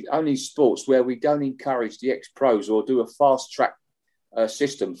of the only sports where we don't encourage the ex-pros or do a fast track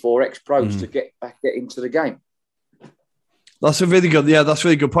system for ex-pros to get into the game. That's a really good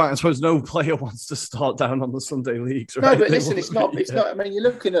point. I suppose no player wants to start down on the Sunday leagues, right? No, but listen, it's not. I mean, you're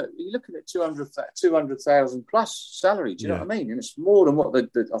looking at 200,000 plus salary. Do you know what I mean? And it's more than what I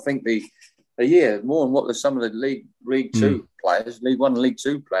think a year more than what some of the League Two players, League One and League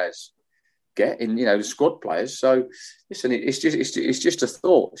Two players get in. The squad players. So listen, it's just a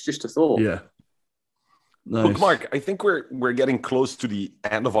thought. It's just a thought. Yeah. Nice. Look, Mark, I think we're getting close to the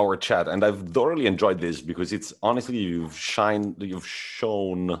end of our chat, and I've thoroughly enjoyed this because it's honestly you've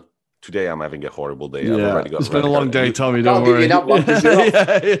shown today. I'm having a horrible day. Yeah, it's been a long day, Tommy. Don't worry. And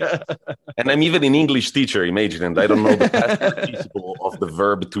I'm even an English teacher. Imagine, and I don't know the past participle of the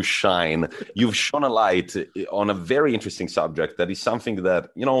verb to shine. You've shone a light on a very interesting subject. That is something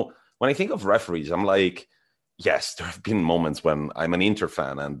that when I think of referees, I'm like. Yes, there have been moments when I'm an Inter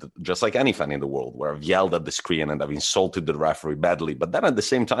fan, and just like any fan in the world, where I've yelled at the screen and I've insulted the referee badly. But then at the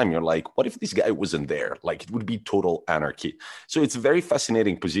same time, you're like, what if this guy wasn't there? Like, it would be total anarchy. So it's a very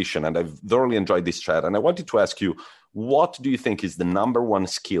fascinating position, and I've thoroughly enjoyed this chat. And I wanted to ask you, what do you think is the number one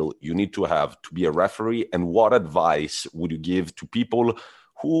skill you need to have to be a referee? And what advice would you give to people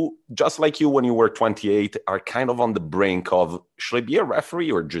who, just like you when you were 28, are kind of on the brink of, should I be a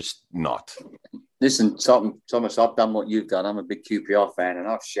referee or just not? Listen, Thomas, I've done what you've done. I'm a big QPR fan, and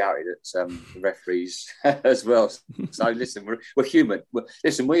I've shouted at the referees as well. So listen, we're human.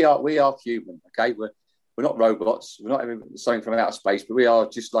 We are human. Okay, we're not robots. We're not something from outer space, but we are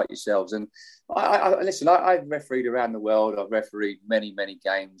just like yourselves. And I've refereed around the world. I've refereed many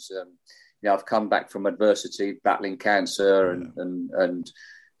games. I've come back from adversity, battling cancer, and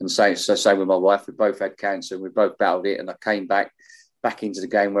same with my wife. We both had cancer, and we both battled it. And I came back into the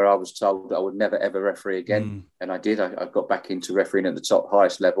game where I was told that I would never ever referee again, and I did. I got back into refereeing at the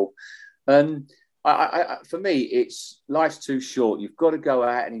highest level. And for me, it's life's too short. You've got to go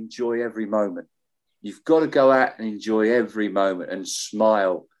out and enjoy every moment. You've got to go out and enjoy every moment and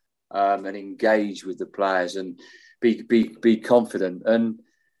smile and engage with the players and be confident. And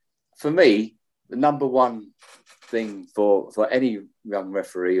for me, the number one thing for any young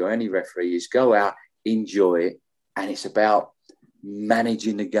referee or any referee is go out, enjoy it, and it's about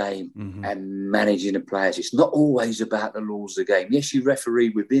managing the game and managing the players. It's not always about the laws of the game. Yes, you referee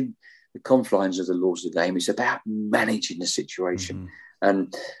within the confines of the laws of the game. It's about managing the situation.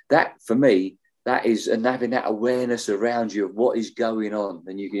 And that, for me, that is, and having that awareness around you of what is going on.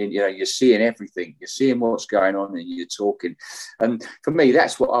 And you're seeing everything. You're seeing what's going on and you're talking. And for me,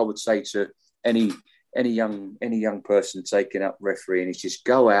 that's what I would say to any young person taking up refereeing is just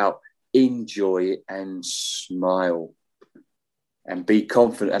go out, enjoy it and smile. And be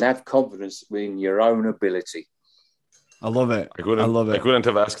confident and have confidence in your own ability. I love it. I couldn't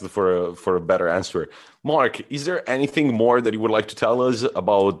have asked for a better answer. Mark, is there anything more that you would like to tell us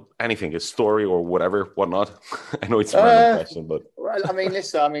about anything, a story or whatnot? I know it's a random question, but well, I mean,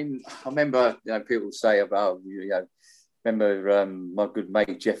 listen. I remember people say about remember my good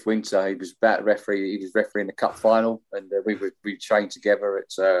mate Jeff Winter. He was referee. He was refereeing the cup final, and we trained together at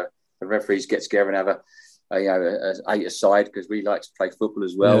the referees get together and 8-a-side because we like to play football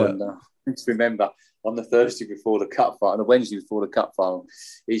as well. And I just remember on the Thursday before the cup final, on the Wednesday before the cup final,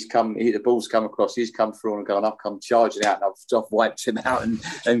 the ball's come across, he's come through and gone, I've come charging out, and I've wiped him out and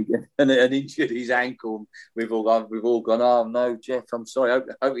injured his ankle. We've all gone, oh no, Jeff, I'm sorry, I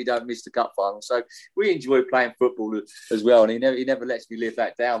hope you don't miss the cup final. So we enjoy playing football as well, and he never lets me live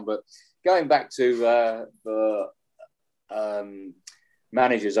that down. But going back to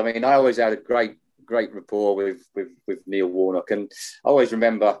managers, I mean, I always had a great rapport with Neil Warnock, and I always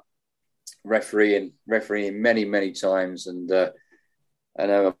remember refereeing many times, and I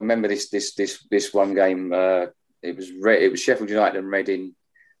remember this one game. It was Sheffield United and Reading,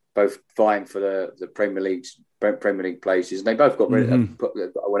 both vying for the Premier League places, and they both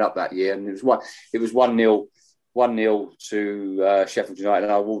went up that year, and it was 1-0 to Sheffield United,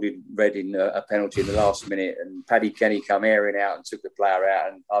 and I awarded Reading a penalty in the last minute, and Paddy Kenny come airing out and took the player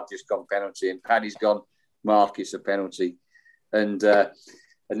out, and I've just gone penalty, and Paddy's gone, Mark, it's a penalty, and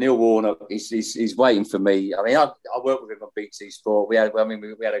Neil Warnock, he's waiting for me. I mean, I worked with him on BT Sport. We had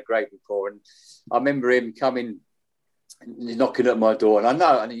a great rapport, and I remember him coming, knocking at my door, and I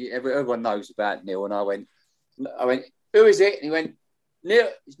know, and everyone knows about Neil. And I went, who is it? And he went, Neil,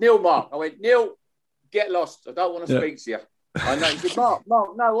 it's Neil, Mark. I went, Neil, get lost. I don't want to speak to you. I know. He said, Mark,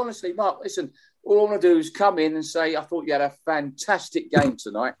 no, honestly, Mark, listen. All I want to do is come in and say, I thought you had a fantastic game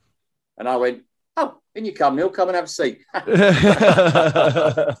tonight. And I went, oh, in you come, Neil. Come and have a seat. I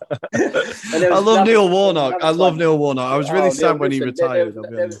love Neil Warnock. I was really sad when he retired.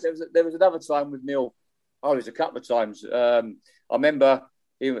 There was another time with Neil. Oh, there's a couple of times. I remember,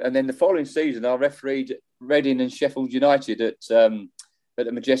 and then the following season, I refereed Reading and Sheffield United at the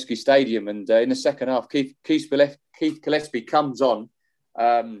Majeski Stadium. And in the second half, Keith Gillespie comes on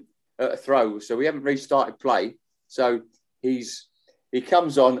at a throw. So we haven't restarted play. So he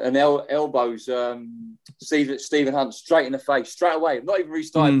comes on and elbows Stephen Hunt straight in the face, straight away. Not even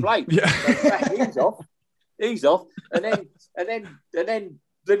restarted play. Yeah. So he's off. And then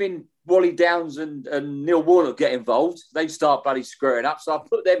living Wally Downs and Neil Warnock get involved. They start bloody screwing up. So I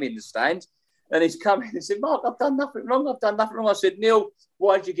put them in the stand. And he's come in and said, Mark, I've done nothing wrong. I said, Neil,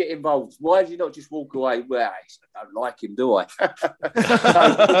 why did you get involved? Why did you not just walk away? Well, I don't like him, do I?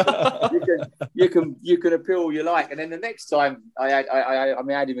 you can appeal all you like. And then the next time I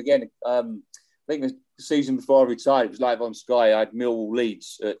had him again. I think the season before I retired, it was live on Sky. I had Millwall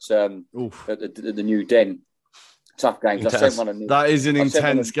Leeds at the New Den. Tough games. That is an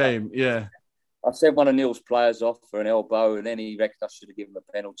intense game. Yeah. I sent one of Neil's players off for an elbow, and then he reckoned I should have given him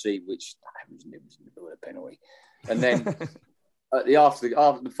a penalty, which was a penalty. And then after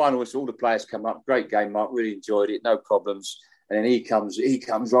the final whistle, all the players come up. Great game, Mark. Really enjoyed it. No problems. And then he comes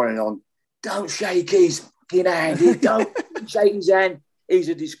running on. Don't shake his fucking hand. Don't shake his hand. He's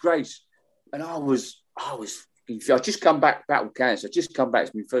a disgrace. And I just come back with cancer. Just come back.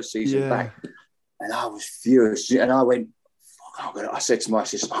 It's my first season back, and I was furious. And I went, I said to my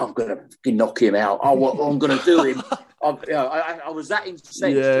sister, I'm going to knock him out. I'm going to do him. I was that incensed.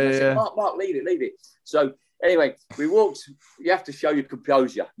 I said, Mark, leave it. So anyway, we walked. You have to show your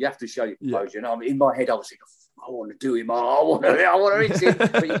composure. And I'm in my head, I was thinking, I want to do him. I want to hit him.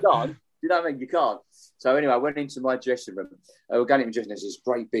 But you can't. You know what I mean? You can't. So anyway, I went into my dressing room. We're going into my dressing room. There's this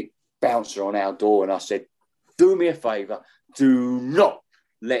great big bouncer on our door. And I said, do me a favour. Do not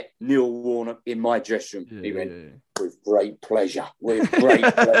let Neil Warnock in my dressing room. He went, with great pleasure.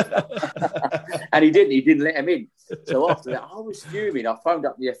 And he didn't let him in. So after that, I was fuming. I phoned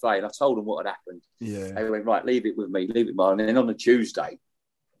up the FA and I told them what had happened. Yeah. They went, right, leave it with me. And then on the Tuesday,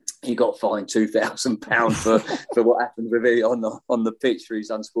 he got fined £2,000 for what happened with it on the pitch for his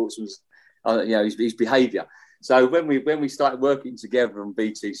unsportsman's, his behaviour. So when we started working together on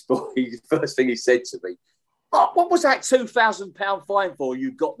BT Sport, the first thing he said to me, oh, what was that £2,000 fine for?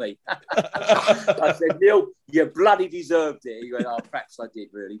 You got me. I said, Neil, you bloody deserved it. He went, oh, perhaps I did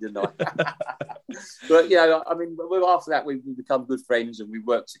really, didn't I? But, after that, we become good friends and we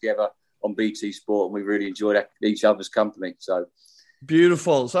worked together on BT Sport and we really enjoyed each other's company. So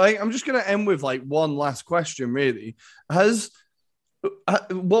beautiful. So I'm just going to end with one last question, really.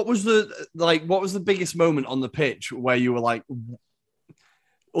 What was the biggest moment on the pitch where you were like,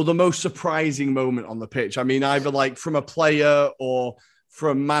 or the most surprising moment on the pitch? I mean, either from a player or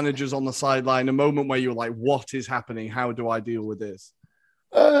from managers on the sideline, a moment where you were like, what is happening? How do I deal with this?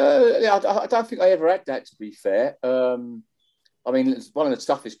 I don't think I ever had that, to be fair. One of the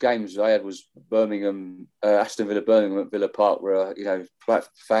toughest games I had was Aston Villa Birmingham at Villa Park, where,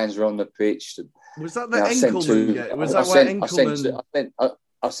 fans were on the pitch. Was that the Enkelman? Was that where Enkelman...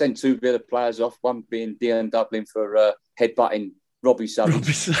 I sent two Villa players off, one being Dion Dublin for headbutting Robbie Savage.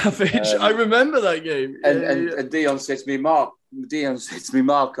 Robbie Savage. I remember that game. And Dion said to me, Mark,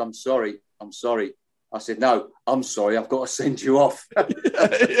 I'm sorry. I said, no, I'm sorry. I've got to send you off.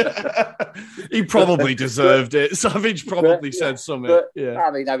 He probably deserved it. Savage probably said something. But,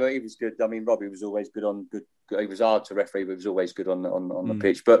 I mean, no, he was good. I mean, Robbie was always good on good. He was hard to referee, but he was always good on the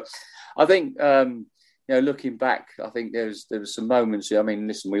pitch. But I think, looking back, I think there was some moments. I mean,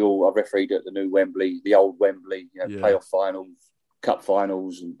 listen, I refereed at the new Wembley, the old Wembley, playoff finals, cup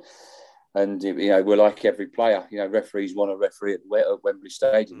finals, and we're like every player. Referees want to referee at Wembley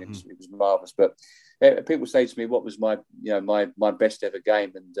Stadium. Mm-hmm. It was marvellous. But people say to me, "What was my best ever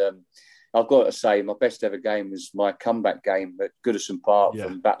game?" And I've got to say, my best ever game was my comeback game at Goodison Park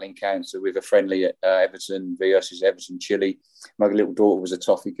from battling cancer with a friendly at Everton versus Everton Chile. My little daughter was a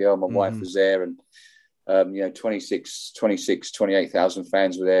toffee girl. My wife was there, and 28,000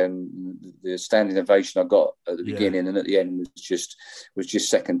 fans were there, and the standing ovation I got at the beginning and at the end was just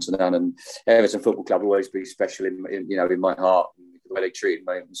second to none. And Everton Football Club will always be special in my heart. The way they treated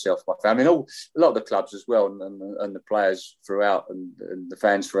myself, my family, and a lot of the clubs as well, and the players throughout, and the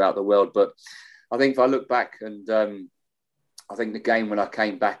fans throughout the world. But I think if I look back, and I think the game when I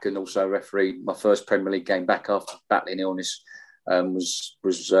came back and also refereed my first Premier League game back after battling illness was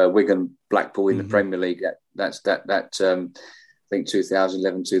Wigan Blackpool in the Premier League. That's I think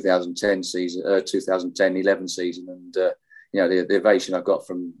 2011-2010 season, 2010-11 season, and the ovation I got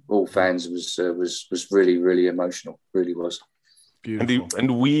from all fans was really, really emotional. Really was. Beautiful.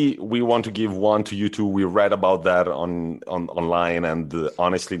 And we want to give one to you too. We read about that online, and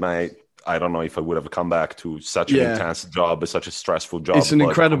honestly, I don't know if I would have come back to such an intense job, such a stressful job. It's an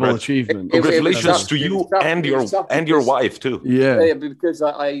incredible achievement. Congratulations to you and your wife too. Yeah, because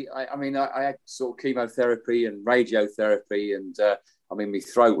I had sort of chemotherapy and radiotherapy, and my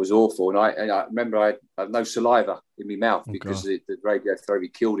throat was awful, and I remember I had no saliva in my mouth because the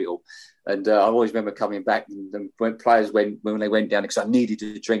radiotherapy killed it all. And I always remember coming back, and when players when they went down, because I needed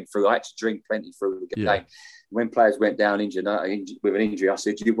to drink through. I had to drink plenty through the game. When players went down injured with an injury, I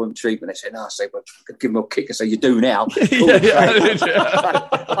said, "Do you want treatment?" They said, "No." I said, "Well, give them a kick." I said, "You do now." I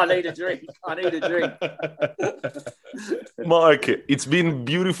need a drink. Mark, it's been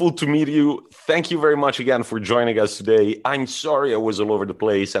beautiful to meet you. Thank you very much again for joining us today. I'm sorry I was all over the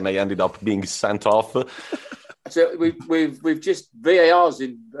place and I ended up being sent off. So we've just VAR's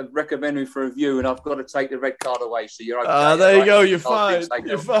in recommending for review, and I've got to take the red card away. So you're okay. There you go. You're fine.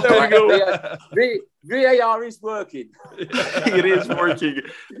 You're fine. There you go. VAR is working. It is working.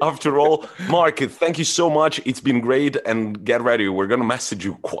 After all, Mark, thank you so much. It's been great, and get ready. We're going to message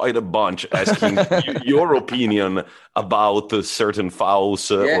you quite a bunch asking your opinion about certain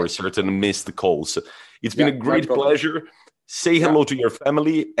fouls or certain missed calls. It's been a great pleasure. Say hello to your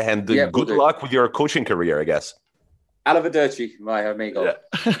family, and good luck with your coaching career, I guess. Arrivederci, my amigo. Yeah.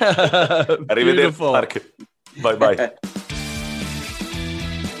 Arrivederci, Mark. Bye-bye.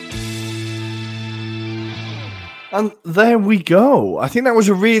 And there we go. I think that was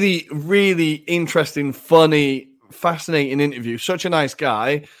a really, really interesting, funny, fascinating interview. Such a nice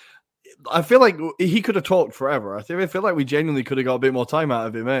guy. I feel like he could have talked forever. I feel like we genuinely could have got a bit more time out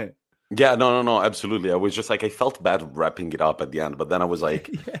of him, mate. Yeah, no, absolutely. I was just like, I felt bad wrapping it up at the end, but then I was like,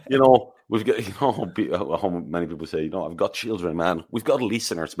 we've got, how many people say, I've got children, man. We've got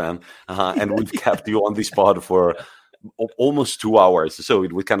listeners, man. And we've kept you on this pod for almost 2 hours. So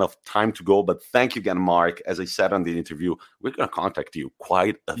it was kind of time to go. But thank you again, Mark. As I said on the interview, we're going to contact you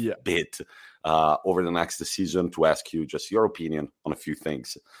quite a bit over the next season to ask you just your opinion on a few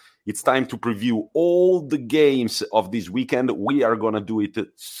things. It's time to preview all the games of this weekend. We are going to do it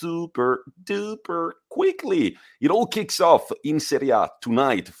super duper quickly. It all kicks off in Serie A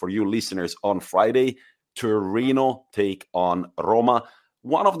tonight for you listeners on Friday. Torino take on Roma.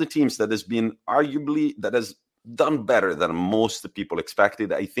 One of the teams that has done better than most people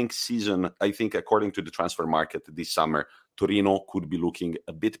expected. I think according to the transfer market this summer, Torino could be looking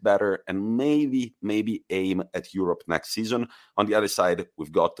a bit better and maybe aim at Europe next season. On the other side,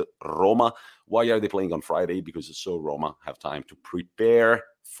 we've got Roma. Why are they playing on Friday? Because so Roma have time to prepare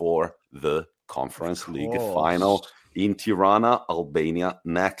for the Conference League final in Tirana, Albania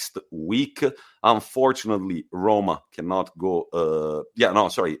next week. Unfortunately, Roma cannot go.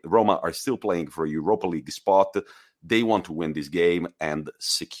 Roma are still playing for a Europa League spot. They want to win this game and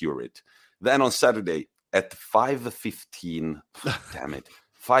secure it. Then on Saturday at 5:15,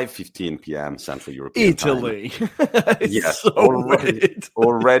 5:15 p.m. Central European Italy. Time. Yes, so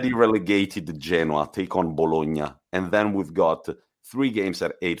already relegated Genoa take on Bologna. And then we've got 3 games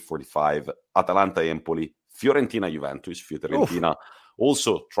at 8:45. Atalanta Empoli, Fiorentina Juventus. Fiorentina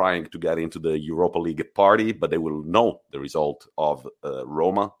also trying to get into the Europa League party, but they will know the result of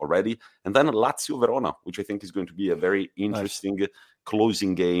Roma already. And then Lazio Verona, which I think is going to be a very interesting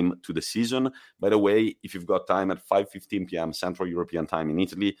closing game to the season. By the way, if you've got time at 5:15 p.m. Central European time in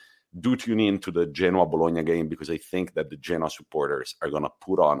Italy, do tune in to the Genoa-Bologna game, because I think that the Genoa supporters are going to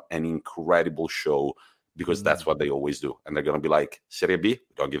put on an incredible show, because that's what they always do. And they're going to be like, Serie B,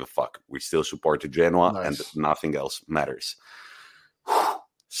 we don't give a fuck. We still support Genoa, and nothing else matters.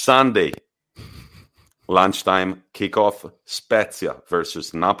 Sunday, lunchtime kickoff, Spezia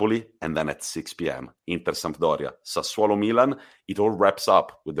versus Napoli, and then at 6 p.m., Inter Sampdoria, Sassuolo Milan. It all wraps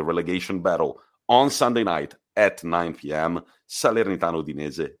up with the relegation battle on Sunday night at 9 p.m., Salernitana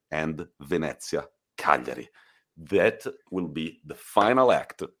Udinese and Venezia Cagliari. That will be the final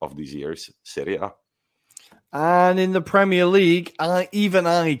act of this year's Serie A. And in the Premier League, I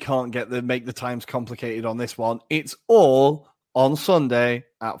can't make the times complicated on this one. It's all on Sunday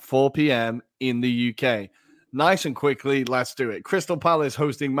at 4 p.m. in the UK. Nice and quickly, let's do it. Crystal Palace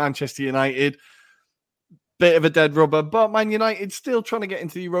hosting Manchester United. Bit of a dead rubber, but Man United still trying to get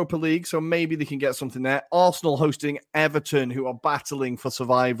into the Europa League, so maybe they can get something there. Arsenal hosting Everton, who are battling for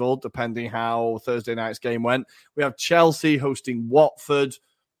survival, depending how Thursday night's game went. We have Chelsea hosting Watford.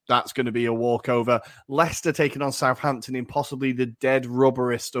 That's going to be a walkover. Leicester taking on Southampton in possibly the dead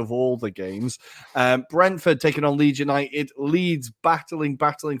rubberist of all the games. Brentford taking on Leeds United. Leeds battling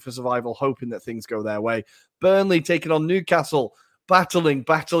for survival, hoping that things go their way. Burnley taking on Newcastle. Battling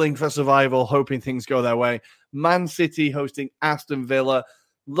for survival, hoping things go their way. Man City hosting Aston Villa,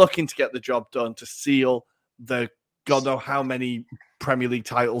 looking to get the job done to seal the God knows how many Premier League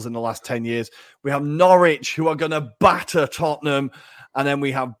titles in the last 10 years. We have Norwich, who are going to batter Tottenham. And then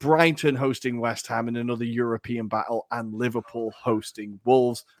we have Brighton hosting West Ham in another European battle, and Liverpool hosting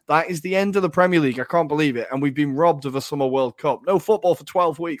Wolves. That is the end of the Premier League. I can't believe it. And we've been robbed of a Summer World Cup. No football for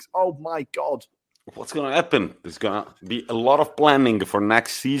 12 weeks. Oh, my God. What's going to happen? There's going to be a lot of planning for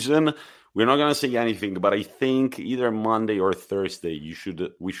next season. We're not going to say anything, but I think either Monday or Thursday,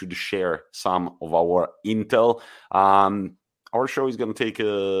 we should share some of our intel. Our show is going to take a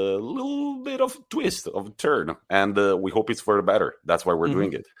little bit of a twist, of a turn, and we hope it's for the better. That's why we're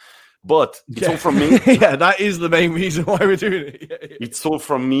doing it. But it's all from me. Yeah, that is the main reason why we're doing it. Yeah. It's all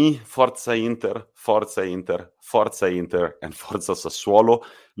from me. Forza Inter, Forza Inter, Forza Inter, and Forza Sassuolo.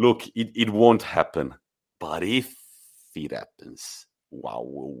 Look, it won't happen. But if it happens, wow,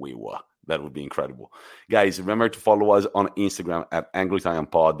 that would be incredible. Guys, remember to follow us on Instagram at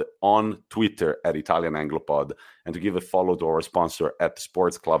Anglo-Italian-Pod, on Twitter at Italian-Anglo-Pod, and to give a follow to our sponsor at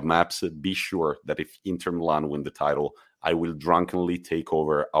Sports Club Maps. Be sure that if Inter Milan win the title, I will drunkenly take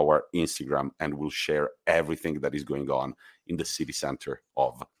over our Instagram and will share everything that is going on in the city center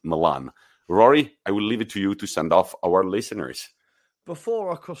of Milan. Rory, I will leave it to you to send off our listeners. Before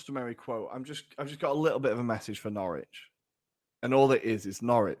our customary quote, I've just got a little bit of a message for Norwich. And all it is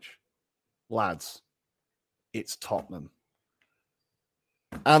Norwich. Lads, it's Tottenham.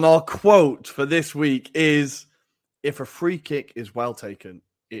 And our quote for this week is, if a free kick is well taken,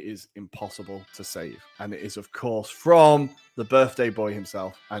 it is impossible to save. And it is, of course, from the birthday boy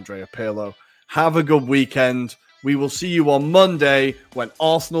himself, Andrea Pirlo. Have a good weekend. We will see you on Monday when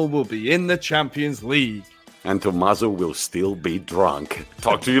Arsenal will be in the Champions League. And Tommaso will still be drunk.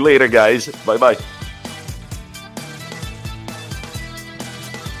 Talk to you later, guys. Bye-bye.